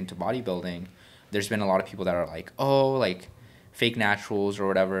you look into bodybuilding, there's been a lot of people that are like, oh, like fake naturals or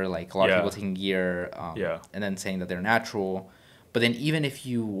whatever. Like a lot of people taking gear and then saying that they're natural. But then even if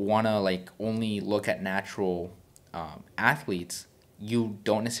you want to like only look at natural athletes, you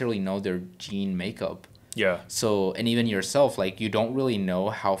don't necessarily know their gene makeup. Yeah. So, and even yourself, like you don't really know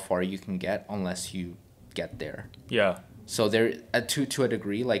how far you can get unless you get there. Yeah. So there, to a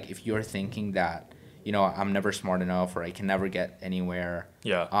degree, like if you're thinking that, I'm never smart enough or I can never get anywhere.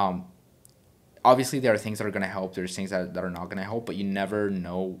 Yeah. Obviously there are things that are going to help. There's things that are not going to help, but you never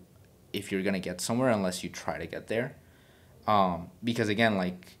know if you're going to get somewhere unless you try to get there. Because again,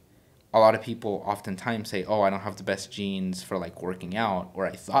 like a lot of people oftentimes say, oh, I don't have the best genes for like working out, or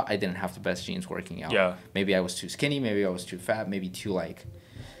I thought I didn't have the best genes working out. Yeah. Maybe I was too skinny, maybe I was too fat, maybe too like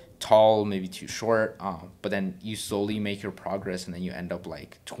tall, maybe too short. But then you slowly make your progress and then you end up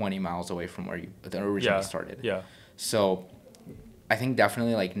like 20 miles away from where you originally started. Yeah. So I think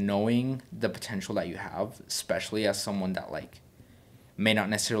definitely like knowing the potential that you have, especially as someone that like may not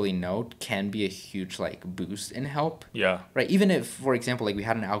necessarily know, can be a huge like boost in help. Yeah. Right. Even if, for example, like we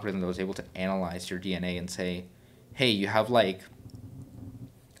had an algorithm that was able to analyze your DNA and say, hey, you have like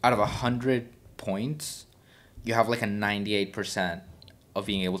out of 100 points, you have like a 98% of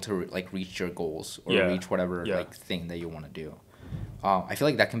being able to like reach your goals or reach whatever like thing that you want to do. I feel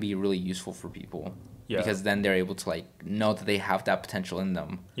like that can be really useful for people. Yeah. Because then they're able to like know that they have that potential in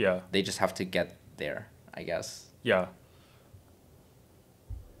them. Yeah. They just have to get there, I guess. Yeah.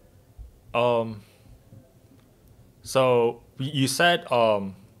 So you said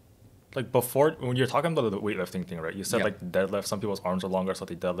like before when you're talking about the weightlifting thing, right? You said Yeah. like deadlift. Some people's arms are longer, so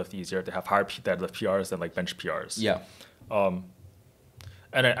they deadlift easier. They have higher deadlift PRs than like bench PRs. Yeah.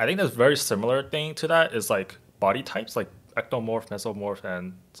 And I think there's very similar thing to that is like body types, like ectomorph, mesomorph,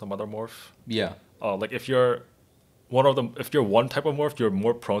 and some other morph. Yeah. Like if you're one of them, if you're one type of morph, you're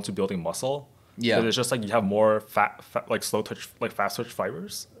more prone to building muscle. Yeah. Because it's just like you have more fat, like slow twitch, like fast twitch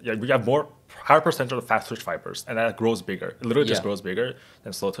fibers. Yeah, we have more higher percentage of fast twitch fibers, and that grows bigger. It literally just Yeah. grows bigger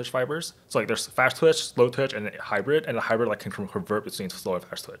than slow twitch fibers. So like there's fast twitch, slow twitch, and the hybrid like can convert between slow and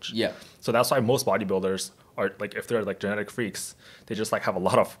fast twitch. Yeah. So that's why most bodybuilders are like, if they're like genetic freaks, they just like have a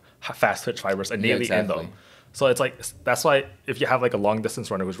lot of fast twitch fibers innately in exactly. them. So it's like, that's why if you have like a long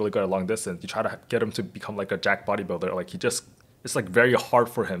distance runner who's really good at long distance, you try to get him to become like a jack bodybuilder. Like it's like very hard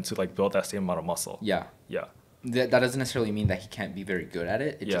for him to like build that same amount of muscle. Yeah. Yeah. That doesn't necessarily mean that he can't be very good at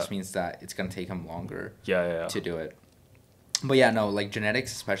it. It Yeah. just means that it's going to take him longer Yeah. to do it. But yeah, no, like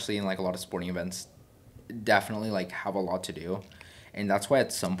genetics, especially in like a lot of sporting events, definitely like have a lot to do. And that's why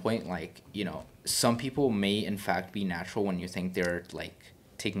at some point, like, you know, some people may in fact be natural when you think they're like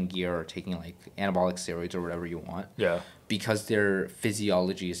taking gear or taking like anabolic steroids or whatever you want. Yeah. Because their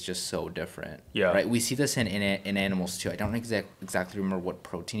physiology is just so different. Yeah. Right? We see this in animals too. I don't exactly remember what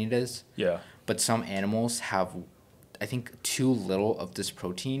protein it is. Yeah. But some animals have, I think, too little of this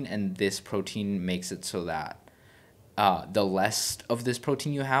protein, and this protein makes it so that the less of this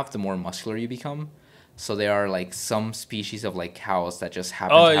protein you have, the more muscular you become. So there are like some species of like cows that just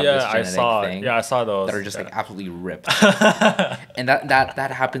happen to have this genetic thing. Yeah, I saw those. That are just like absolutely ripped. And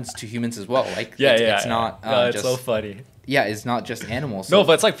that happens to humans as well. Like it's not it's just, so funny. Yeah, it's not just animals. No,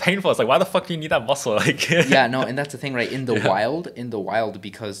 but it's like painful. It's like, why the fuck do you need that muscle? Like yeah, no, and that's the thing, right? In the wild,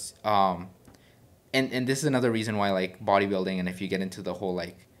 because and this is another reason why like bodybuilding, and if you get into the whole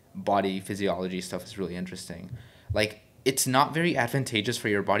like body physiology stuff, is really interesting. Like, it's not very advantageous for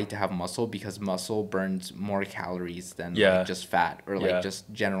your body to have muscle because muscle burns more calories than like just fat or like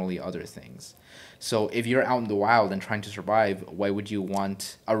just generally other things. So if you're out in the wild and trying to survive, why would you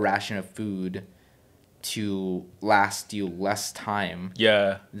want a ration of food to last you less time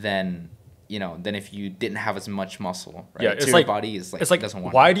than if you didn't have as much muscle, right? Yeah, it's so like your body is like, it's like, doesn't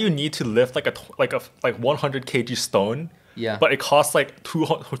want why it. do you need to lift like a 100 kg stone? Yeah. But it costs like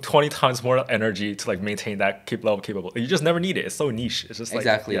 20 times more energy to like maintain that level capable. You just never need it. It's so niche. It's just like,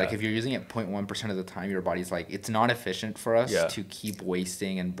 exactly. Like if you're using it 0.1% of the time, your body's like, it's not efficient for us to keep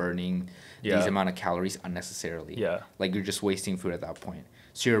wasting and burning these amount of calories unnecessarily. Yeah. Like you're just wasting food at that point.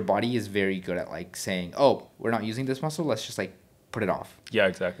 So your body is very good at like saying, oh, we're not using this muscle. Let's just like put it off. Yeah,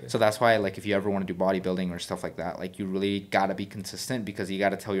 exactly. So that's why like if you ever want to do bodybuilding or stuff like that, like you really gotta be consistent because you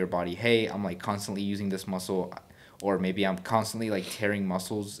gotta tell your body, hey, I'm like constantly using this muscle. Or maybe I'm constantly like tearing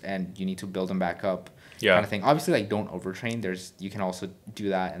muscles and you need to build them back up, kind of thing. Obviously, like don't overtrain. You can also do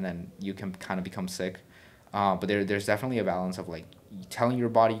that and then you can kind of become sick. But there's definitely a balance of like telling your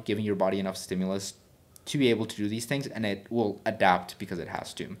body, giving your body enough stimulus to be able to do these things, and it will adapt because it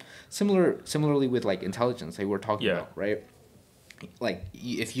has to. Similarly with like intelligence, like we're talking about, right? Like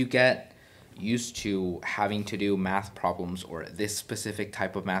if you get used to having to do math problems or this specific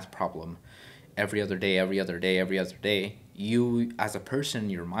type of math problem every other day, you as a person,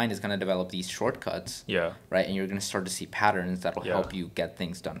 your mind is going to develop these shortcuts, right? And you're going to start to see patterns that will help you get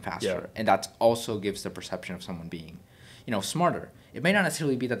things done faster. And that also gives the perception of someone being, smarter. It may not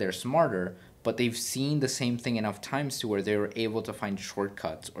necessarily be that they're smarter, but they've seen the same thing enough times to where they were able to find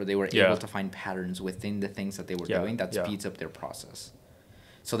shortcuts or they were able to find patterns within the things that they were doing that speeds up their process.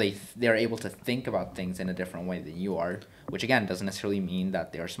 So they're able to think about things in a different way than you are, which again doesn't necessarily mean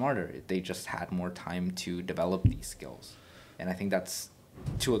that they're smarter. They just had more time to develop these skills. And I think that's,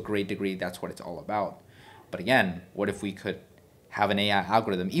 to a great degree, that's what it's all about. But again, what if we could have an AI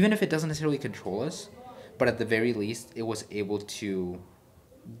algorithm, even if it doesn't necessarily control us, but at the very least, it was able to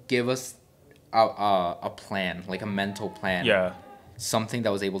give us a plan, like a mental plan, something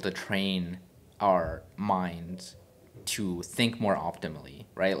that was able to train our minds to think more optimally,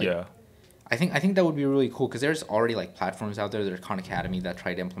 right? Like, I think that would be really cool because there's already like platforms out there. There's Khan Academy that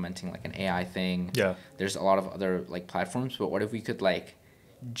tried implementing like an AI thing. Yeah. There's a lot of other like platforms, but what if we could like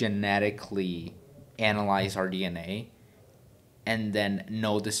genetically analyze our DNA and then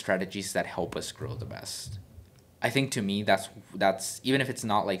know the strategies that help us grow the best? I think to me that's even if it's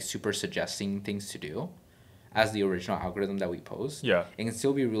not like super suggesting things to do as the original algorithm that we pose, it can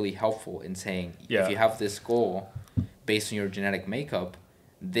still be really helpful in saying if you have this goal based on your genetic makeup,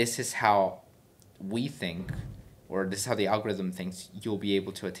 this is how we think, or this is how the algorithm thinks you'll be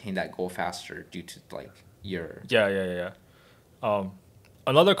able to attain that goal faster due to like your...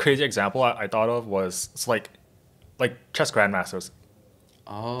 Another crazy example I thought of was, it's like like chess grandmasters,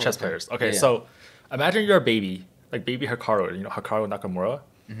 chess okay. players. Okay, Yeah, so imagine you're a baby, like baby Hikaru, Hikaru Nakamura.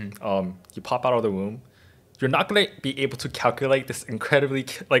 You pop out of the womb. You're not gonna be able to calculate this incredibly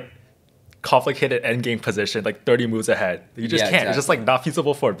like complicated endgame position like 30 moves ahead. You just can't. Exactly. It's just like not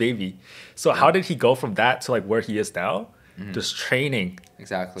feasible for a baby. So how did he go from that to like where he is now? Just training.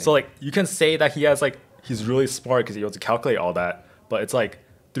 Exactly. So like you can say that he has like he's really smart because he was able to calculate all that, but it's like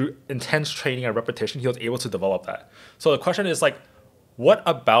through intense training and repetition he was able to develop that. So the question is like, what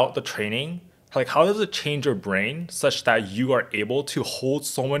about the training? Like, how does it change your brain such that you are able to hold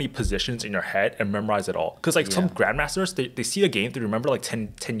so many positions in your head and memorize it all? Because, like, some grandmasters, they see a game, they remember, like,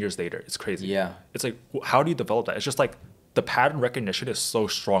 10 years later. It's crazy. Yeah. It's like, how do you develop that? It's just, like, the pattern recognition is so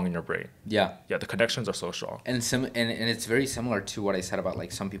strong in your brain. Yeah. Yeah, the connections are so strong. And it's very similar to what I said about,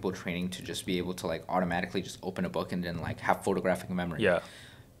 like, some people training to just be able to, like, automatically just open a book and then, like, have photographic memory. Yeah.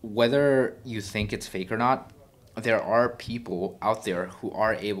 Whether you think it's fake or not, there are people out there who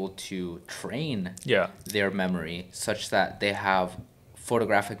are able to train their memory such that they have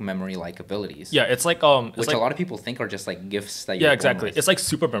photographic memory like abilities. Yeah, it's like which like, a lot of people think are just like gifts that you're exactly. It's like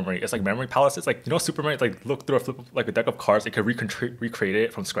super memory. It's like memory palace. It's like super memory. It's like look through like a deck of cards. They can recreate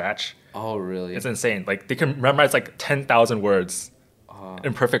it from scratch. Oh really? It's insane. Like they can memorize like 10,000 words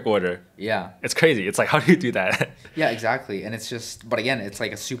in perfect order. Yeah. It's crazy. It's like, how do you do that? Yeah, exactly. And it's just, but again, it's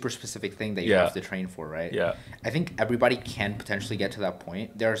like a super specific thing that you have to train for, right? Yeah. I think everybody can potentially get to that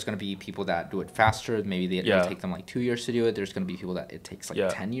point. There's going to be people that do it faster. Maybe it'll take them like 2 years to do it. There's going to be people that it takes like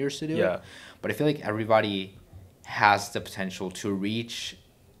 10 years to do it. But I feel like everybody has the potential to reach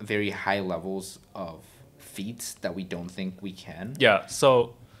very high levels of feats that we don't think we can. Yeah.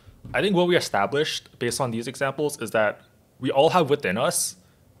 So I think what we established based on these examples is that we all have within us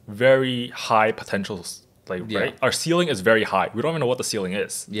very high potentials. Like, right? Our ceiling is very high. We don't even know what the ceiling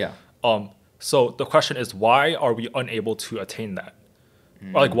is. Yeah. So the question is, why are we unable to attain that?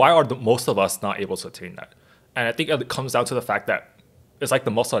 Or like, why are most of us not able to attain that? And I think it comes down to the fact that it's like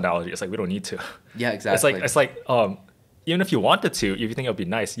the muscle analogy. It's like, we don't need to. Yeah, exactly. It's like even if you wanted to, if you think it would be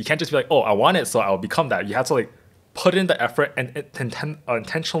nice, you can't just be like, oh, I want it, so I'll become that. You have to like put in the effort and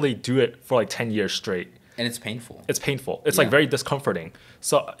intentionally do it for like 10 years straight. And it's painful. It's painful. It's like very discomforting.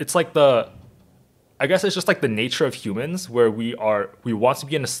 So it's like I guess it's just like the nature of humans where we want to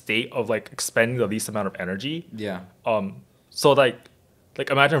be in a state of like expending the least amount of energy. Yeah. So like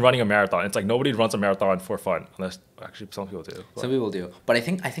imagine running a marathon. It's like nobody runs a marathon for fun, unless actually some people do. Some people do. But I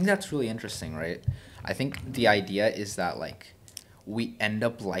think that's really interesting, right? I think the idea is that like we end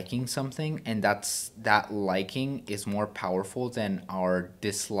up liking something, and that liking is more powerful than our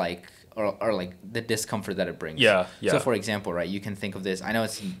dislike or like the discomfort that it brings. Yeah. So for example, right, you can think of this. I know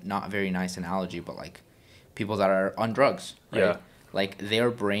it's not a very nice analogy, but like people that are on drugs, right? Yeah. Like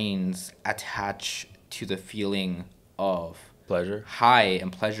their brains attach to the feeling of pleasure, high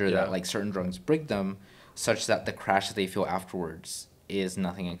and pleasure that like certain drugs bring them, such that the crash that they feel afterwards is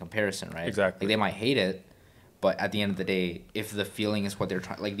nothing in comparison, right? Exactly. Like they might hate it, but at the end of the day, if the feeling is what they're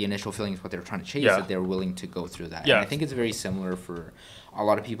trying, like the initial feeling is what they're trying to chase, that they're willing to go through that. Yeah. And I think it's very similar for a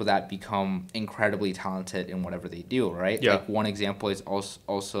lot of people that become incredibly talented in whatever they do, right? Yeah. Like one example is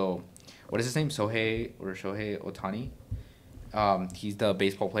also what is his name? Shohei Ohtani. He's the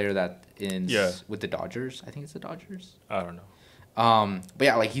baseball player that is with the Dodgers. I think it's the Dodgers. I don't know. But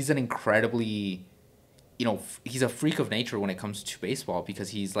yeah, like he's an incredibly, he's a freak of nature when it comes to baseball because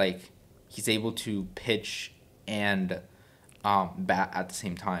he's able to pitch and bat at the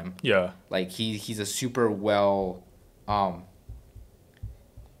same time. Yeah. Like he's a super well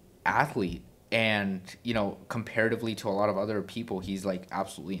athlete, and comparatively to a lot of other people, he's like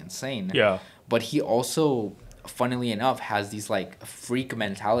absolutely insane. Yeah. But he also, funnily enough, has these like freak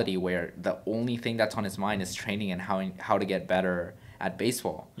mentality where the only thing that's on his mind is training and how to get better at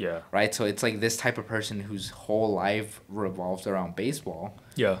baseball. Yeah. Right? So it's like this type of person whose whole life revolves around baseball.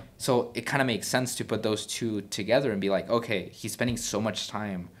 Yeah. So it kind of makes sense to put those two together and be like, okay, he's spending so much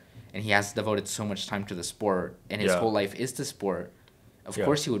time and he has devoted so much time to the sport and his whole life is the sport. Of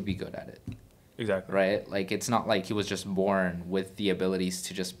course he would be good at it. Exactly. Right? Like it's not like he was just born with the abilities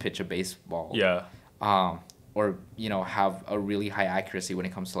to just pitch a baseball. Yeah. Or have a really high accuracy when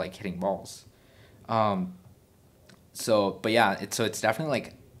it comes to like hitting balls. So it's definitely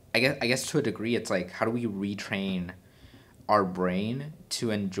like I guess to a degree it's like how do we retrain our brain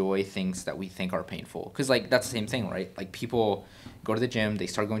to enjoy things that we think are painful? Because like that's the same thing, right? Like people go to the gym, they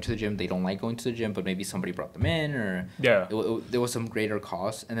start going to the gym, they don't like going to the gym, but maybe somebody brought them in or there was some greater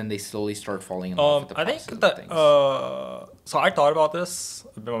cause, and then they slowly start falling in love with the process of things. So I thought about this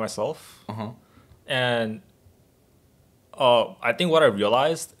a bit by myself, and I think what I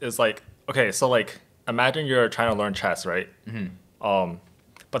realized is like, okay, so like imagine you're trying to learn chess, right?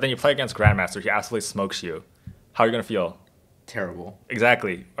 But then you play against Grandmaster. He absolutely smokes you. How are you going to feel? Terrible.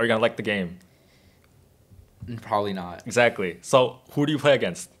 Exactly. Are you going to like the game? Probably not. Exactly. So who do you play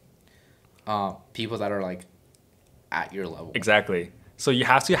against? People that are like at your level. Exactly. So you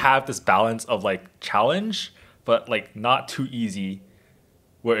have to have this balance of like challenge, but like not too easy,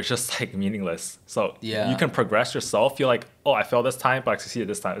 where it's just like meaningless. So you can progress yourself. Feel like, oh, I failed this time, but I succeeded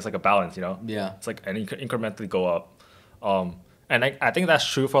this time. It's like a balance, you know? Yeah. It's like, and you can incrementally go up. And I think that's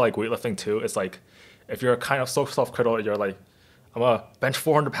true for like weightlifting too. It's like, if you're kind of so self-critical, you're like, I'm gonna bench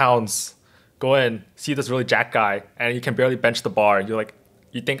 400 pounds, go in, see this really jacked guy, and you can barely bench the bar. You're like,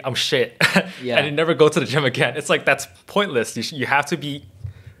 you think I'm shit, and you never go to the gym again. It's like, that's pointless. You have to be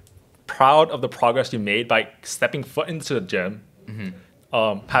proud of the progress you made by stepping foot into the gym,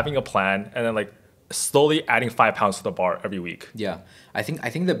 having a plan, and then like slowly adding 5 pounds to the bar every week. Yeah, I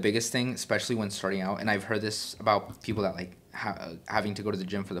think the biggest thing, especially when starting out, and I've heard this about people that like having to go to the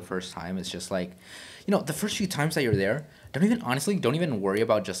gym for the first time, is just like, you know, the first few times that you're there, don't even worry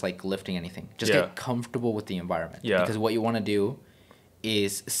about just like lifting anything. Just get comfortable with the environment. Yeah. Because what you want to do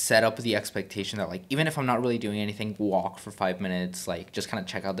is set up the expectation that like, even if I'm not really doing anything, walk for 5 minutes, like just kind of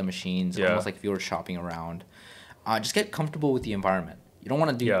check out the machines, almost like if you were shopping around. Just get comfortable with the environment. You don't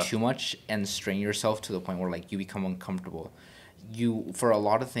want to do too much and strain yourself to the point where like you become uncomfortable. For a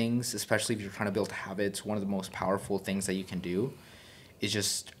lot of things, especially if you're trying to build habits, one of the most powerful things that you can do is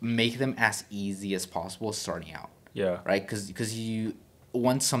just make them as easy as possible starting out. Yeah. Right? Because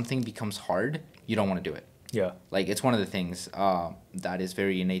once something becomes hard, you don't want to do it. Yeah. Like, it's one of the things that is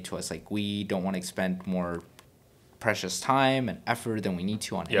very innate to us. Like, we don't want to expend more precious time and effort than we need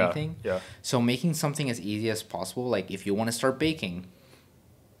to on anything. Yeah. So making something as easy as possible, like if you want to start baking,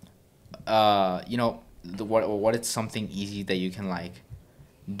 you know, what is something easy that you can like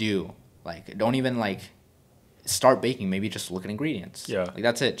do? Like, don't even like start baking. Maybe just look at ingredients. Yeah. Like,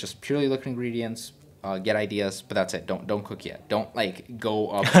 that's it. Just purely look at ingredients. Get ideas, but that's it. Don't cook yet. Don't like go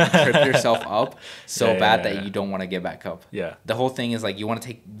up and trip yourself up so bad that you don't want to get back up. Yeah. The whole thing is like you want to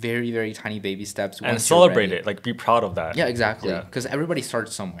take very, very tiny baby steps and celebrate it. Like, be proud of that. Yeah, exactly. Because everybody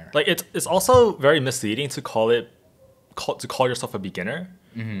starts somewhere. Like, it's also very misleading to call yourself a beginner.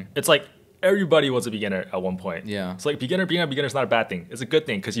 Mm-hmm. It's like everybody was a beginner at one point. Yeah. It's like being a beginner is not a bad thing. It's a good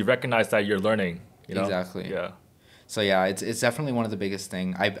thing because you recognize that you're learning. You know? Exactly. Yeah. So yeah, it's definitely one of the biggest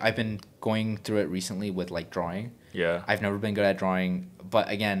thing. I've been going through it recently with like drawing. Yeah. I've never been good at drawing, but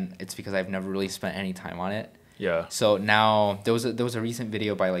again, it's because I've never really spent any time on it. Yeah. So now there was a recent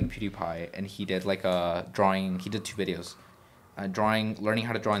video by like PewDiePie, and he did like a drawing. He did 2 videos, learning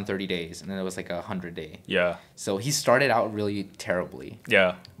how to draw in 30 days, and then it was like 100-day. Yeah. So he started out really terribly.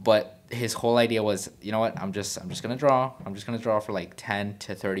 Yeah. But his whole idea was, you know what? I'm just gonna draw. I'm just gonna draw for like 10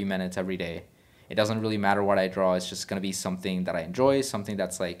 to 30 minutes every day. It doesn't really matter what I draw. It's just going to be something that I enjoy, something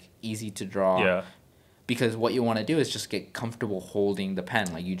that's like easy to draw. Yeah. Because what you want to do is just get comfortable holding the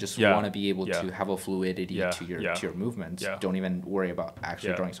pen. Like, you just want to be able to have a fluidity to your movements. Yeah. Don't even worry about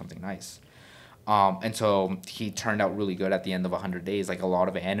actually drawing something nice. And so he turned out really good at the end of 100 days. Like, a lot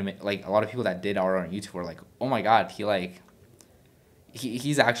of people that did art on YouTube were like, "Oh my god,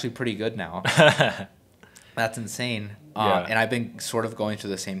 he's actually pretty good now." That's insane. And I've been sort of going through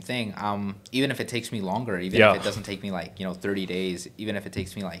the same thing. Even if it takes me longer, even if it doesn't take me like, 30 days, even if it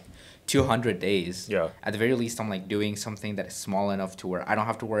takes me like 200 days, at the very least, I'm like doing something that is small enough to where I don't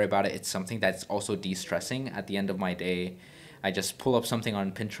have to worry about it. It's something that's also de-stressing at the end of my day. I just pull up something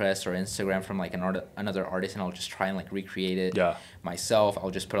on Pinterest or Instagram from like another artist, and I'll just try and like recreate it myself. I'll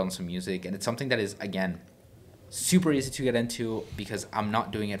just put on some music, and it's something that is, again, super easy to get into because I'm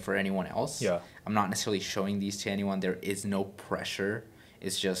not doing it for anyone else. Yeah. I'm not necessarily showing these to anyone. There is no pressure.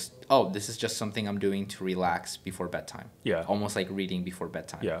 It's just, this is just something I'm doing to relax before bedtime. Yeah. Almost like reading before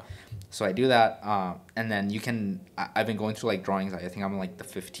bedtime. Yeah. So I do that, and then I've been going through like drawings. I think I'm on like the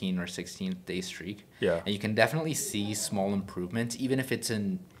 15th or 16th day streak. Yeah. And you can definitely see small improvements, even if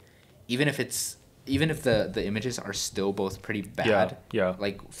the images are still both pretty bad. Yeah.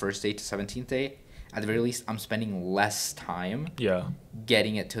 Like first day to 17th day. At the very least, I'm spending less time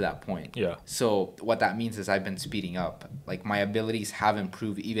getting it to that point. Yeah. So what that means is I've been speeding up. Like, my abilities have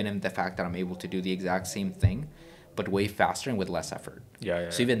improved, even in the fact that I'm able to do the exact same thing, but way faster and with less effort.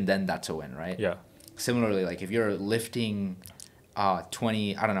 So even then, that's a win, right? Yeah. Similarly, like if you're lifting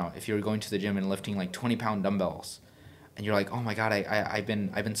 20, I don't know, if you're going to the gym and lifting like 20-pound dumbbells, and you're like, oh my god, I've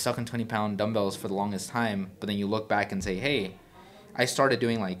been stuck in 20-pound dumbbells for the longest time, but then you look back and say, hey, I started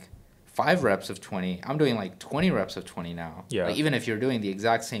doing like 5 reps of 20. I'm doing like 20 reps of 20 now. Yeah. Like, even if you're doing the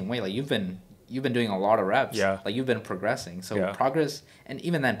exact same way, like you've been you've been doing a lot of reps. Yeah. Like you've been progressing. So progress, and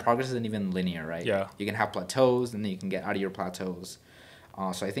even then, progress isn't even linear, right? Yeah. You can have plateaus, and then you can get out of your plateaus.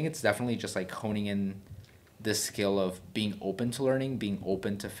 So I think it's definitely just like honing in this skill of being open to learning, being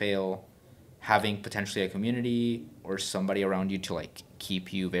open to fail, having potentially a community or somebody around you to like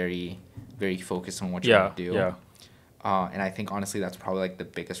keep you very, very focused on what you want to do. Yeah. And I think honestly that's probably like the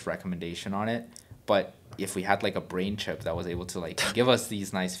biggest recommendation on it. But if we had like a brain chip that was able to like give us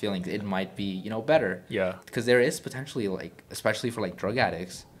these nice feelings, it might be, you know, better. Yeah. Because there is potentially like, especially for like drug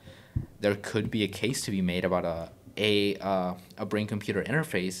addicts, there could be a case to be made about a brain computer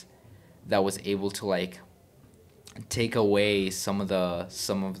interface that was able to like take away some of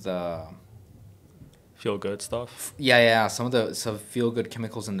the feel good stuff. Some feel good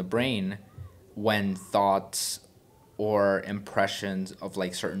chemicals in the brain when thoughts or impressions of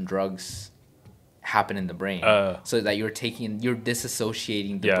like certain drugs happen in the brain. So that you're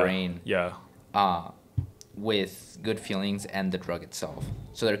disassociating the brain with good feelings and the drug itself.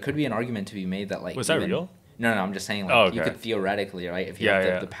 So there could be an argument to be made that like was that real? No, I'm just saying like you could theoretically, right, if you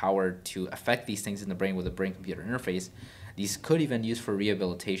have the power to affect these things in the brain with a brain computer interface, these could even use for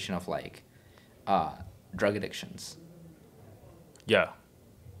rehabilitation of like drug addictions. Yeah.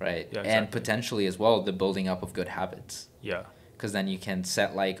 Right. Yeah, exactly. And potentially as well the building up of good habits. Yeah. Because then you can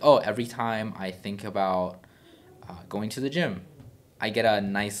set like, oh, every time I think about going to the gym, I get a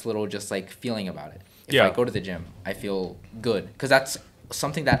nice little just like feeling about it. If I go to the gym, I feel good. Because that's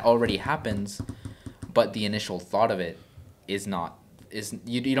something that already happens, but the initial thought of it is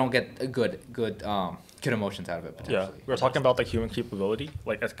you don't get a good emotions out of it potentially. Yeah. We're talking about like human capability,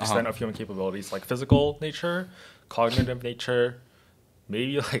 like extent of human capabilities, like physical nature, cognitive nature,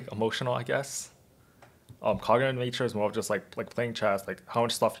 maybe like emotional, I guess. Cognitive nature is more of just like playing chess, like how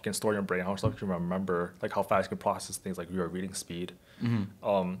much stuff you can store in your brain, how much stuff you can remember, like how fast you can process things, like your reading speed.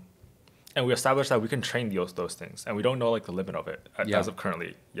 Mm-hmm. And we established that we can train those things, and we don't know like the limit of it as of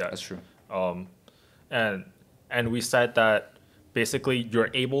currently. Yeah, that's true. And we said that basically you're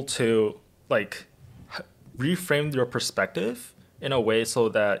able to like reframe your perspective in a way so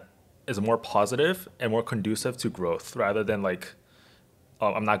that is more positive and more conducive to growth, rather than like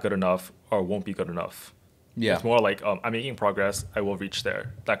I'm not good enough or won't be good enough. Yeah, it's more like I'm making progress, I will reach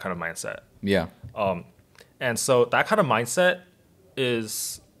there, that kind of mindset. Yeah. And so that kind of mindset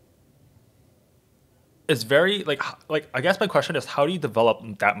is very like I guess my question is, how do you develop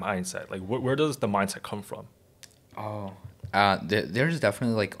that mindset? Like where does the mindset come from? There's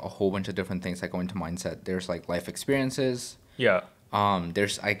definitely like a whole bunch of different things that go into mindset. There's like life experiences. Yeah.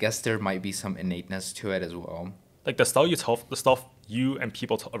 I guess there might be some innateness to it as well. Like the stuff you and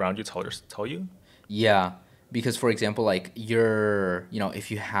people around you tell you. Yeah, because for example, like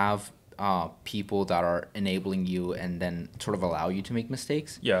if you have people that are enabling you and then sort of allow you to make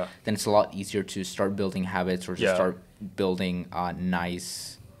mistakes, then it's a lot easier to start building habits or to start building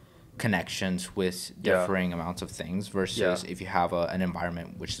nice connections with differing amounts of things versus if you have an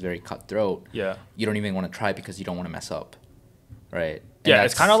environment which is very cutthroat, you don't even want to try because you don't want to mess up, right? And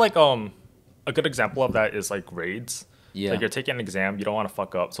it's kind of like a good example of that is like grades. Yeah. Like you're taking an exam, you don't want to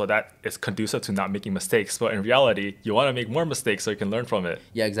fuck up, so that is conducive to not making mistakes. But in reality, you want to make more mistakes so you can learn from it.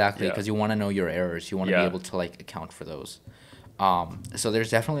 Yeah, exactly. Because you want to know your errors. You want to be able to like account for those. So there's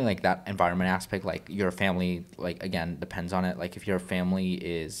definitely like that environment aspect. Like your family, like again, depends on it. Like if your family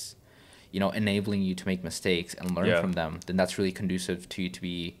is, enabling you to make mistakes and learn from them, then that's really conducive to you to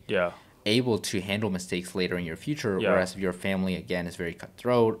be able to handle mistakes later in your future. Whereas if your family again is very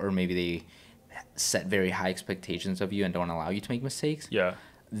cutthroat, or maybe they set very high expectations of you and don't allow you to make mistakes,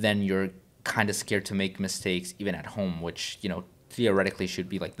 then you're kind of scared to make mistakes even at home, which theoretically should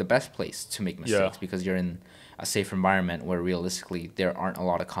be like the best place to make mistakes because you're in a safe environment where realistically there aren't a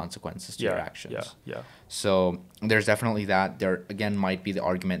lot of consequences to your actions. So there's definitely that. There again might be the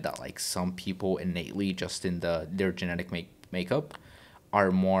argument that like some people innately just in their genetic makeup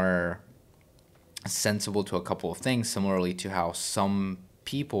are more sensible to a couple of things, similarly to how some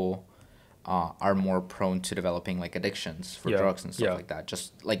people are more prone to developing like addictions for drugs and stuff like that,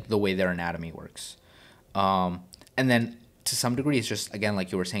 just like the way their anatomy works. And then to some degree it's just, again,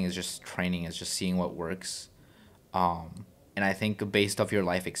 like you were saying, it's just training, it's just seeing what works. And I think based off your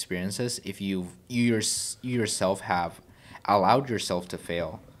life experiences, if you yourself have allowed yourself to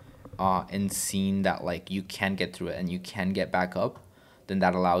fail and seen that like you can get through it and you can get back up, then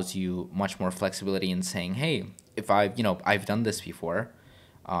that allows you much more flexibility in saying, hey, if I've done this before,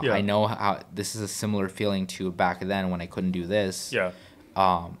 I know how this is a similar feeling to back then when I couldn't do this.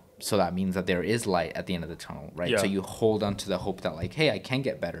 So that means that there is light at the end of the tunnel, right? So you hold on to the hope that like, hey, I can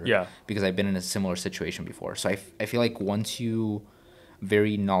get better because I've been in a similar situation before. So I feel like once you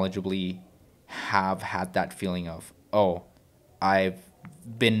very knowledgeably have had that feeling of, oh, I've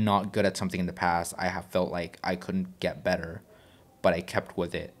been not good at something in the past. I have felt like I couldn't get better, but I kept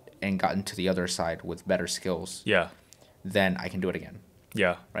with it and gotten to the other side with better skills. Yeah. Then I can do it again.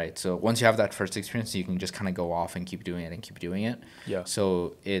 Yeah. Right. So once you have that first experience, you can just kind of go off and keep doing it and keep doing it. Yeah.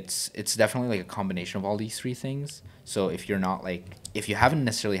 So it's definitely like a combination of all these three things. So if you're not like, if you haven't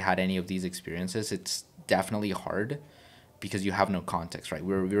necessarily had any of these experiences, it's definitely hard because you have no context, right?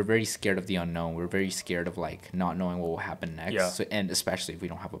 We're very scared of the unknown. We're very scared of like not knowing what will happen next. Yeah. So, and especially if we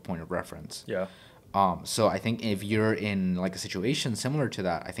don't have a point of reference. Yeah. So I think if you're in like a situation similar to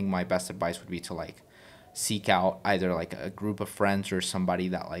that, I think my best advice would be to like seek out either like a group of friends or somebody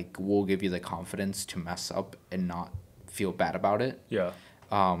that like will give you the confidence to mess up and not feel bad about it. Yeah.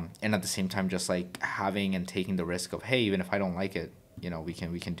 And at the same time, just like having and taking the risk of, hey, even if I don't like it, you know, we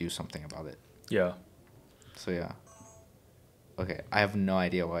can do something about it. Yeah. So yeah. Okay, I have no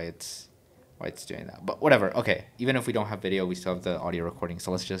idea why it's doing that, but whatever. Okay, even if we don't have video, we still have the audio recording.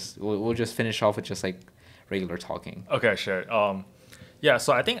 So we'll just finish off with just like regular talking. Okay, sure. Yeah.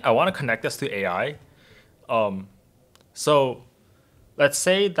 So I think I want to connect this to AI. So let's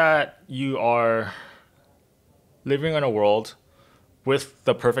say that you are living in a world with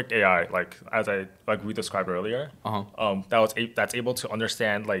the perfect AI, like we described earlier. That's able to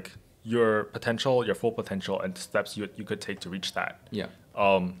understand like your potential, your full potential, and steps you could take to reach that. Yeah.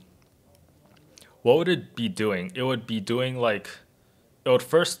 What would it be doing? It would be doing like, it would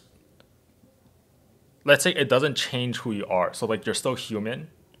first, let's say it doesn't change who you are. So like you're still human.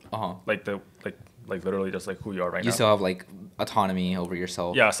 Like literally just like who you are right now. You still have like autonomy over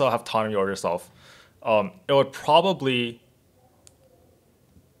yourself. Yeah, still have autonomy over yourself. It would probably,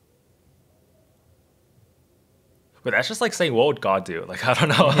 but that's just like saying, what would God do? Like, I don't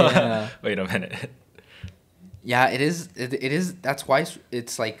know. Yeah. Wait a minute. Yeah, it is. It is. That's why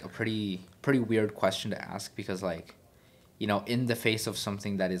it's like a pretty weird question to ask because like, you know, in the face of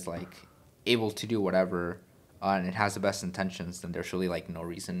something that is like able to do whatever, and it has the best intentions, then there's really like no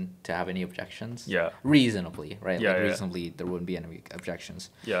reason to have any objections. Yeah. Reasonably, right? Yeah, like yeah. reasonably, there wouldn't be any objections.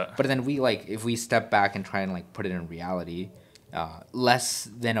 Yeah. But then if we step back and try and like put it in reality, less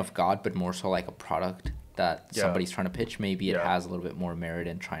than of God, but more so like a product that somebody's trying to pitch. Maybe it has a little bit more merit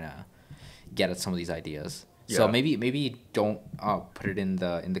in trying to get at some of these ideas. So maybe don't put it in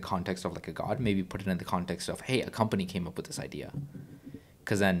the context of like a God. Maybe put it in the context of, hey, a company came up with this idea,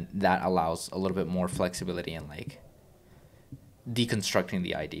 because then that allows a little bit more flexibility in like deconstructing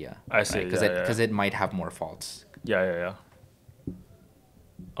the idea. I see. Right? Because it might have more faults. Yeah.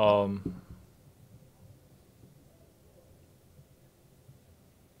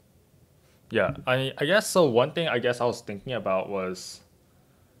 Yeah, I guess so. One thing I guess I was thinking about was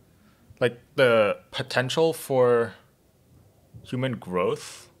like the potential for human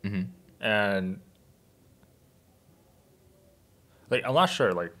growth. And like I'm not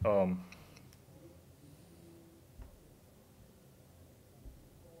sure like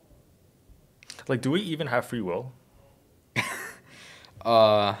do we even have free will?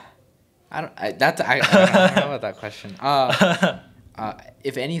 I don't know about that question.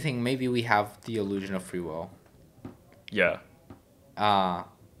 If anything, maybe we have the illusion of free will. Yeah.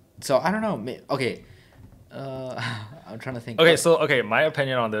 So I don't know. Okay. I'm trying to think. Okay, my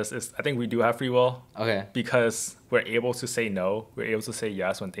opinion on this is I think we do have free will. Okay. Because we're able to say no. We're able to say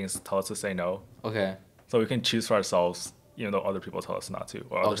yes when things tell us to say no. Okay. So we can choose for ourselves, even though other people tell us not to,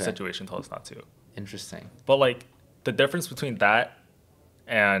 or other situations tell us not to. Interesting. But like the difference between that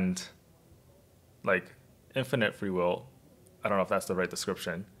and like infinite free will, I don't know if that's the right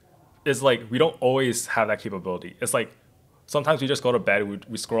description, is like we don't always have that capability. It's like sometimes we just go to bed,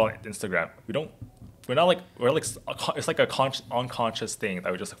 we scroll on Instagram. It's like a unconscious thing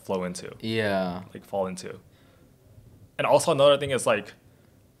that we just flow into. Yeah. Like fall into. And also another thing is like,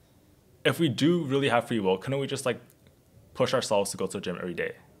 if we do really have free will, couldn't we just like push ourselves to go to the gym every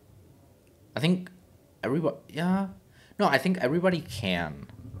day? I think everybody, yeah. No, I think everybody can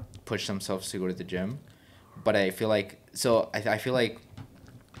push themselves to go to the gym. But I feel like, I feel like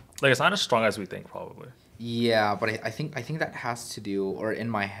it's not as strong as we think, probably. Yeah, but I think that has to do, or in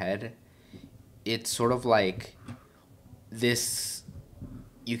my head, it's sort of like this.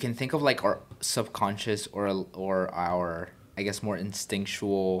 You can think of like our subconscious or our, I guess, more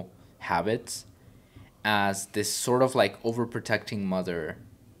instinctual habits as this sort of like overprotecting mother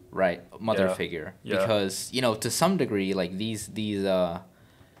figure. Yeah. Because, you know, to some degree, like these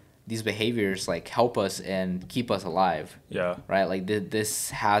behaviors like help us and keep us alive. Yeah. Right? Like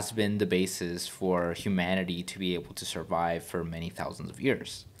this has been the basis for humanity to be able to survive for many thousands of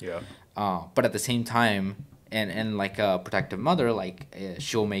years. Yeah. But at the same time, and like a protective mother, like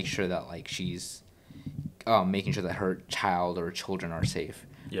she'll make sure that like she's making sure that her child or children are safe.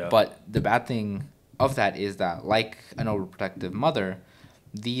 Yeah. But the bad thing of that is that, like an overprotective mother,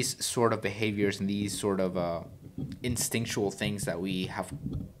 these sort of behaviors and these sort of instinctual things that we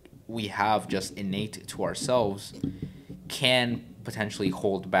have just innate to ourselves can potentially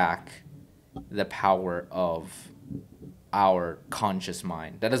hold back the power of our conscious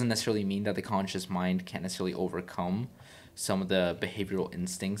mind. That doesn't necessarily mean that the conscious mind can't necessarily overcome some of the behavioral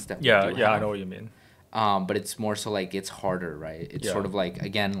instincts that we do have. I know what you mean. But it's more so like it's harder, right? It's sort of like,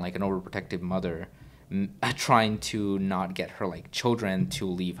 again, like an overprotective mother trying to not get her like children to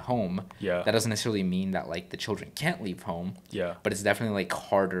leave home. Yeah. That doesn't necessarily mean that like the children can't leave home. Yeah. But it's definitely like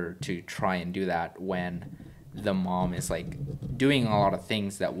harder to try and do that when the mom is like doing a lot of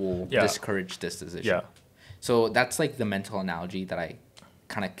things that will discourage this decision. Yeah. So that's like the mental analogy that I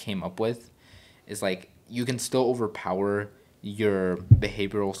kind of came up with, is like you can still overpower your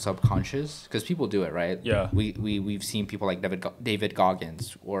behavioral subconscious, because people do it, right? Yeah. We've seen people like David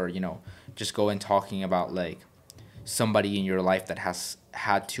Goggins, or just go and talking about like somebody in your life that has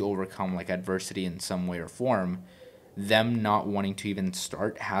had to overcome like adversity in some way or form. Them not wanting to even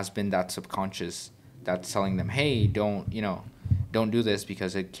start has been that subconscious that's telling them, hey, don't do this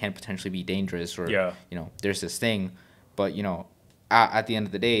because it can potentially be dangerous, or there's this thing. But at the end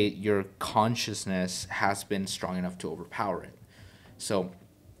of the day, your consciousness has been strong enough to overpower it. So,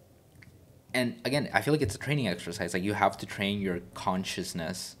 and again, I feel like it's a training exercise. Like, you have to train your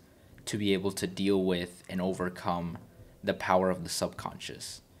consciousness to be able to deal with and overcome the power of the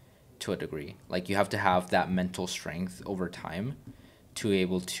subconscious to a degree. Like, you have to have that mental strength over time to be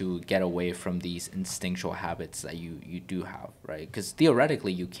able to get away from these instinctual habits that you do have, right? Because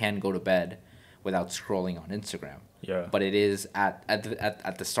theoretically, you can go to bed without scrolling on Instagram. Yeah. But it is at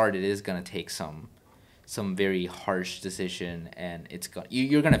the start, it is gonna take some very harsh decision, and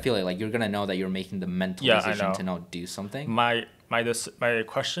you're gonna feel it. Like, you're gonna know that you're making the mental decision to not do something. My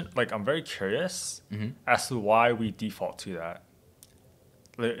question, like, I'm very curious as to why we default to that.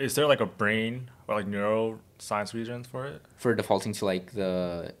 Is there like a brain or like neuroscience reason for it? For defaulting to like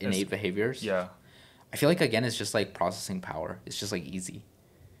the innate behaviors? Yeah. I feel like, again, it's just like processing power. It's just like easy.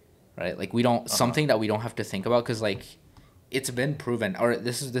 Right? Like, we don't something that we don't have to think about, because like it's been proven, or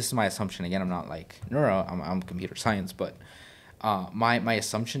this is my assumption. Again, I'm not like I'm computer science, but my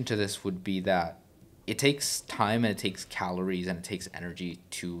assumption to this would be that it takes time and it takes calories and it takes energy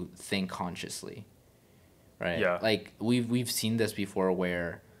to think consciously. Right? Yeah. Like, we've seen this before,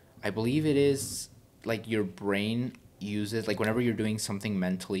 where I believe it is like your brain uses, like, whenever you're doing something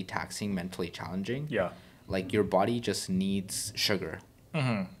mentally taxing, mentally challenging. Yeah. Like, your body just needs sugar.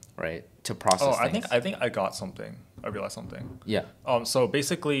 Mm-hmm. Right, to process things. I think I got something. I realized something. Yeah. So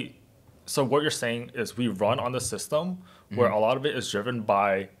basically, what you're saying is we run on the system where a lot of it is driven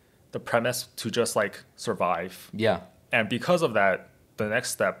by the premise to just like survive. Yeah. And because of that, the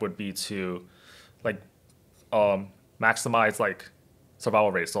next step would be to like maximize like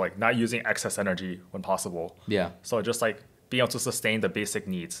survival rates. So like not using excess energy when possible. Yeah. So just like being able to sustain the basic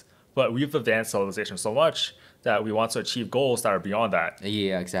needs. But we've advanced civilization so much that we want to achieve goals that are beyond that.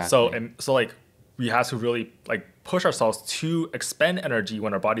 Yeah, exactly. So like we have to really like push ourselves to expend energy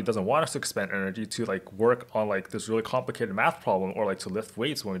when our body doesn't want us to expend energy, to like work on like this really complicated math problem, or like to lift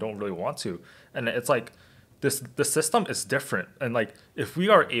weights when we don't really want to. And it's like the system is different. And like if we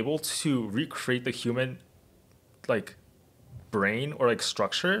are able to recreate the human like brain or like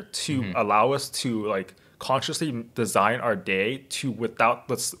structure to allow us to like consciously design our day to without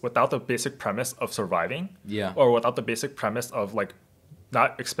the basic premise of surviving, or without the basic premise of like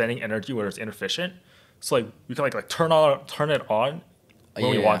not expending energy where it's inefficient. So like we can like turn it on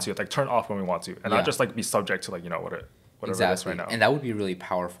when we want to, like turn off when we want to, and not just like be subject to like whatever it is right now. And that would be really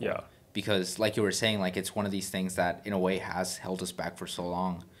powerful. Yeah. Because like you were saying, like it's one of these things that in a way has held us back for so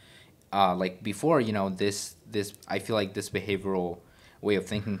long. Like before, this I feel like this behavioral way of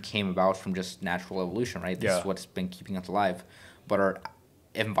thinking came about from just natural evolution, right? This is what's been keeping us alive. But our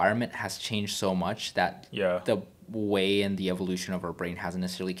environment has changed so much that the way and the evolution of our brain hasn't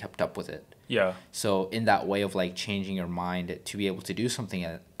necessarily kept up with it. Yeah. So in that way of like changing your mind to be able to do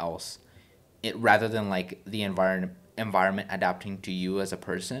something else, it rather than like the environment adapting to you as a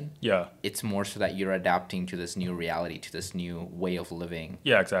person, it's more so that you're adapting to this new reality, to this new way of living.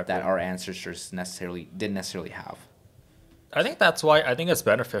 Yeah, exactly. That our ancestors didn't necessarily have. I think that's why I think it's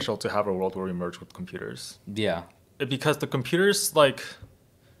beneficial to have a world where we merge with computers. Yeah. Because the computers, like,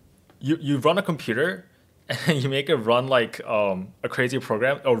 you run a computer and you make it run like a crazy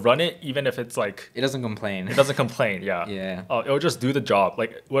program. It'll run it even if it's like... It doesn't complain. It doesn't complain, yeah. Yeah. It'll just do the job.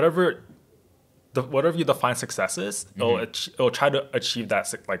 Like, whatever whatever you define success is, it'll try to achieve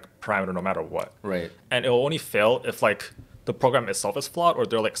that like parameter no matter what. Right. And it'll only fail if like the program itself is flawed or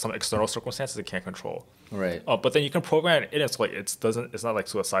there are like some external circumstances it can't control. Right. But then you can program it in it's like it's not like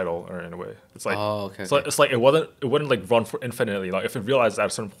suicidal or in a way. It's like okay. It's like it wouldn't like run for infinitely. Like if it realizes at a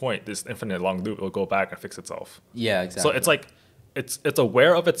certain point this infinite long loop, it'll go back and fix itself. Yeah, exactly. So it's like it's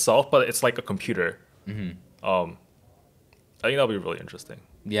aware of itself, but it's like a computer. I think that'll be really interesting.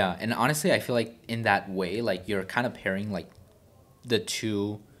 Yeah, and honestly, I feel like in that way, like you're kind of pairing like the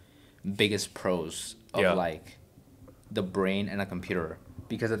two biggest pros of like the brain and a computer,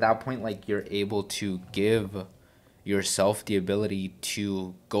 because at that point, like you're able to give yourself the ability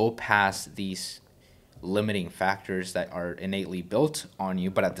to go past these limiting factors that are innately built on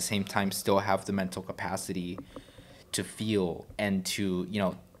you, but at the same time still have the mental capacity to feel and to, you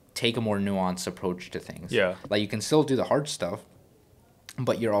know, take a more nuanced approach to things. Yeah. Like you can still do the hard stuff,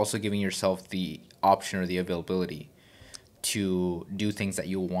 but you're also giving yourself the option or the availability to do things that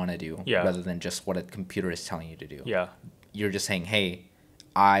you want to do rather than just what a computer is telling you to do. Yeah. You're just saying, hey,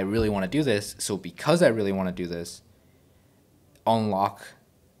 I really want to do this. So because I really want to do this, unlock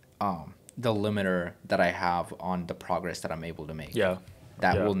the limiter that I have on the progress that I'm able to make. Yeah.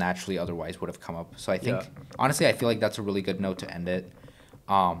 That will naturally otherwise would have come up. So I think, honestly, I feel like that's a really good note to end it.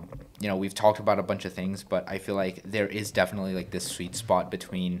 You know, we've talked about a bunch of things, but I feel like there is definitely like this sweet spot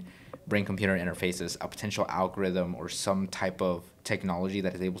between brain-computer interfaces, a potential algorithm or some type of technology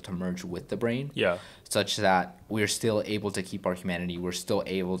that is able to merge with the brain, such that we're still able to keep our humanity. We're still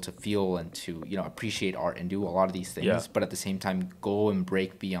able to feel and to, you know, appreciate art and do a lot of these things, but at the same time go and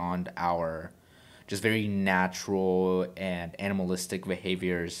break beyond our just very natural and animalistic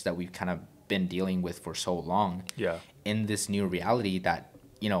behaviors that we've kind of been dealing with for so long. In this new reality that,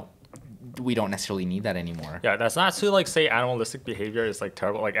 you know, we don't necessarily need that anymore. Yeah, that's not to like say animalistic behavior is like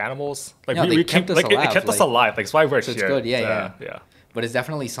terrible. Like animals, like no, we kept us alive. It kept us alive. Like it's why we're so here. It's good. Yeah. But it's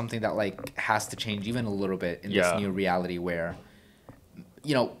definitely something that like has to change even a little bit in this new reality where,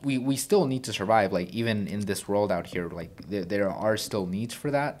 you know, we still need to survive. Like even in this world out here, like there are still needs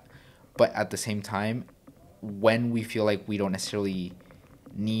for that, but at the same time, when we feel like we don't necessarily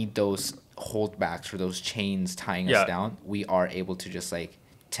need those holdbacks or those chains tying us down, we are able to just like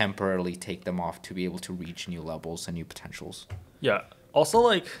temporarily take them off to be able to reach new levels and new potentials. Yeah. Also,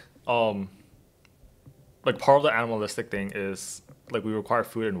 like part of the animalistic thing is like we require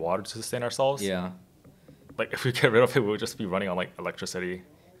food and water to sustain ourselves. Yeah. Like if we get rid of it, we would just be running on like electricity.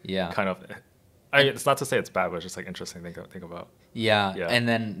 Yeah. Kind of. I mean, it's not to say it's bad, but it's just like interesting to think about. Yeah. And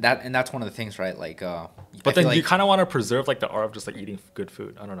then that's one of the things, right? Like, but then you kind of want to preserve like the art of just like eating good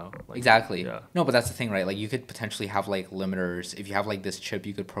food. I don't know. Like, exactly. Yeah. No, but that's the thing, right? Like you could potentially have like limiters. If you have like this chip,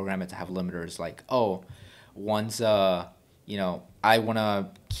 you could program it to have limiters. Like, oh, once you know, I want to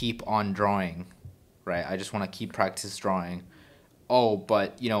keep on drawing, right? I just want to keep practice drawing. Oh,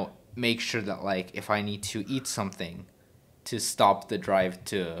 but you know, make sure that like if I need to eat something, to stop the drive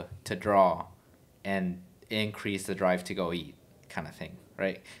to draw, and increase the drive to go eat, kind of thing,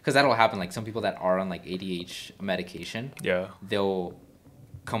 right? Because that'll happen. Like some people that are on like ADHD medication, they'll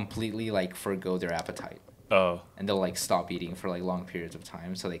completely like forgo their appetite. And they'll like stop eating for like long periods of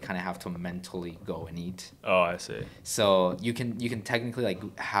time, so they kind of have to mentally go and eat. Oh, I see. So you can technically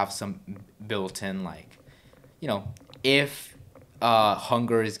like have some built-in like, you know, if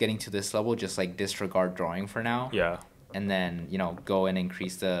hunger is getting to this level, just like disregard drawing for now. Yeah. And then, you know, go and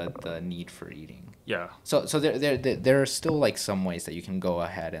increase the need for eating. Yeah. So there are still like some ways that you can go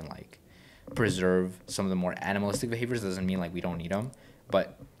ahead and like preserve some of the more animalistic behaviors. Doesn't mean like we don't need them,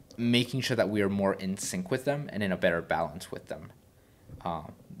 but making sure that we are more in sync with them and in a better balance with them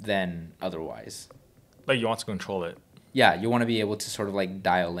than otherwise. Like you want to control it. Yeah, you want to be able to sort of like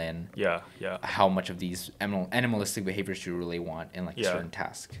dial in. Yeah. How much of these animalistic behaviors you really want in like a certain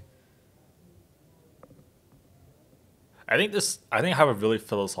task. I think I have a really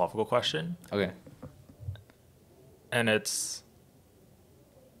philosophical question. Okay. And it's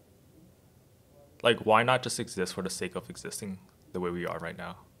like, why not just exist for the sake of existing the way we are right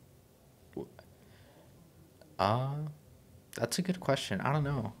now? That's a good question. I don't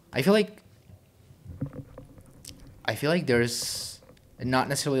know. I feel like there's not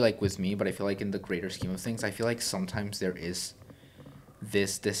necessarily like with me, but I feel like in the greater scheme of things, I feel like sometimes there is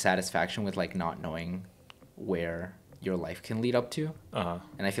this dissatisfaction with like not knowing where your life can lead up to. And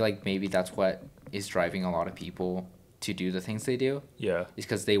I feel like maybe that's what is driving a lot of people to do the things they do. Yeah. Is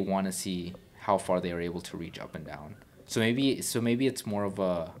because they want to see how far they are able to reach up and down. So maybe it's more of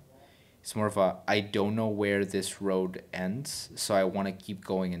a I don't know where this road ends, so I want to keep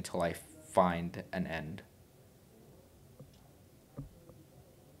going until I find an end.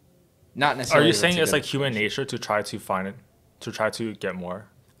 Not necessarily. Are you saying it's like human nature to try to find it, to try to get more?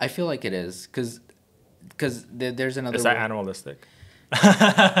 I feel like it is, because there's another. Is that animalistic?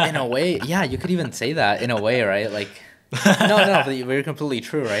 In a way, yeah, you could even say that in a way, right? Like, no, we're completely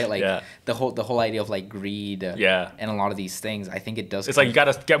true, right? Like, the whole idea of like greed, and a lot of these things, I think it does. It's like you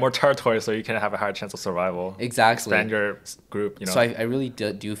gotta get more territory so you can have a higher chance of survival. Exactly. Expand your group, you know. So I really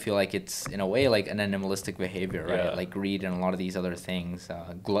do feel like it's in a way like an animalistic behavior, right? Yeah. Like greed and a lot of these other things,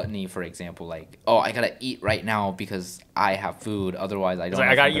 gluttony, for example. Like, oh, I gotta eat right now because I have food. Otherwise, I don't. It's like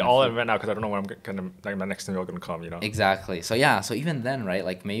I gotta eat all of it right now because I don't know when I'm gonna like my next meal gonna come. You know. Exactly. So yeah. So even then, right?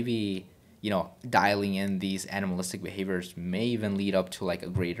 Like maybe, dialing in these animalistic behaviors may even lead up to like a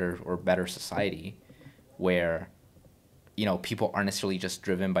greater or better society where, people aren't necessarily just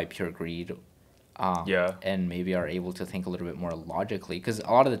driven by pure greed. And maybe are able to think a little bit more logically. Because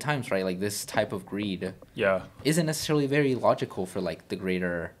a lot of the times, right, like this type of greed isn't necessarily very logical for like the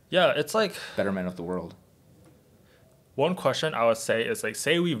greater it's like betterment of the world. One question I would say is like,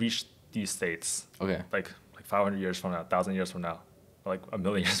 say we reach these states. Okay. Like 500 years from now, 1,000 years from now. Like a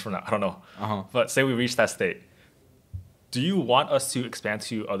million years from now, I don't know. Uh-huh. But say we reach that state. Do you want us to expand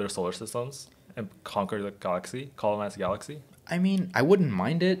to other solar systems and conquer the galaxy, colonize the galaxy? I mean, I wouldn't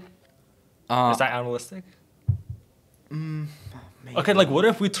mind it. Is that animalistic? Maybe. Okay, like what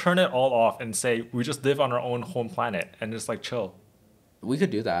if we turn it all off and say we just live on our own home planet and just like chill? We could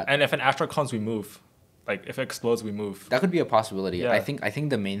do that. And if an asteroid comes, we move. Like if it explodes, we move. That could be a possibility. Yeah. I think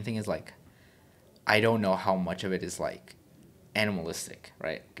the main thing is like, I don't know how much of it is like animalistic,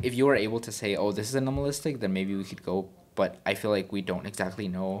 right? If you were able to say, oh, this is animalistic, then maybe we could go. But I feel like we don't exactly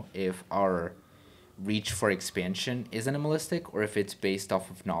know if our reach for expansion is animalistic or if it's based off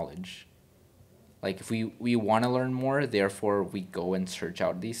of knowledge. Like if we want to learn more, therefore we go and search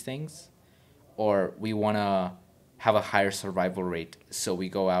out these things, or we want to have a higher survival rate, so we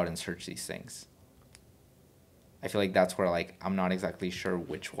go out and search these things. I feel like that's where like I'm not exactly sure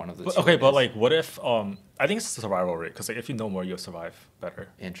which one of the two. Okay, but like what if I think it's the survival rate because like if you know more, you'll survive better.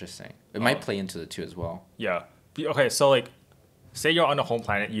 Interesting. It might play into the two as well. Yeah. Okay, so like say you're on a home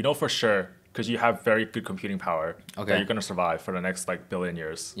planet, you know for sure because you have very good computing power that you're gonna survive for the next like billion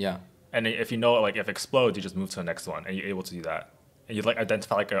years. Yeah. And if you know like if it explodes, you just move to the next one and you're able to do that. And you like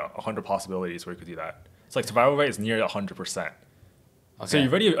identify like 100 possibilities where you could do that. It's like survival rate is near 100%. Okay. So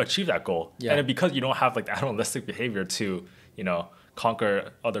you've already achieved that goal. Yeah. And then because you don't have like the animalistic behavior to,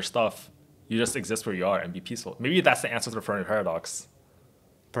 conquer other stuff, you just exist where you are and be peaceful. Maybe that's the answer to the Fermi paradox.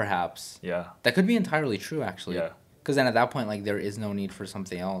 Perhaps. Yeah. That could be entirely true, actually. Yeah. Because then at that point, like, there is no need for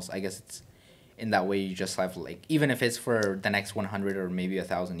something else. I guess it's in that way you just have, like, even if it's for the next 100 or maybe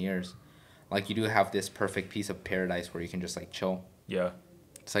 1,000 years, like, you do have this perfect piece of paradise where you can just, like, chill. Yeah.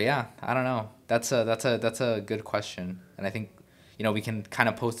 So, yeah, I don't know. That's a good question. And I think, we can kind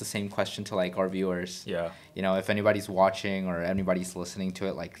of pose the same question to, like, our viewers. Yeah. If anybody's watching or anybody's listening to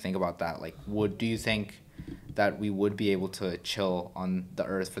it, like, think about that. Like, do you think that we would be able to chill on the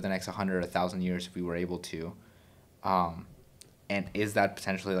earth for the next 100 or 1,000 years if we were able to? And is that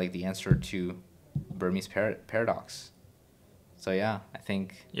potentially, like, the answer to Burmese paradox? So, yeah, I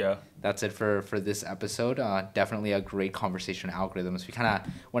think that's it for this episode. Definitely a great conversation on algorithms. We kind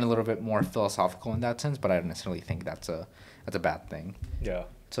of went a little bit more philosophical in that sense, but I don't necessarily think that's a bad thing. Yeah.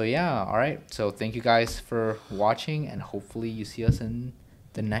 So, yeah, all right. So, thank you guys for watching, and hopefully you see us in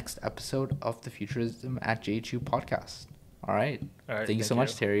the next episode of the Futurism at JHU podcast. All right. All right. Thank you so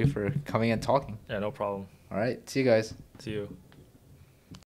much, Terry, for coming and talking. Yeah, no problem. All right. See you guys. See you.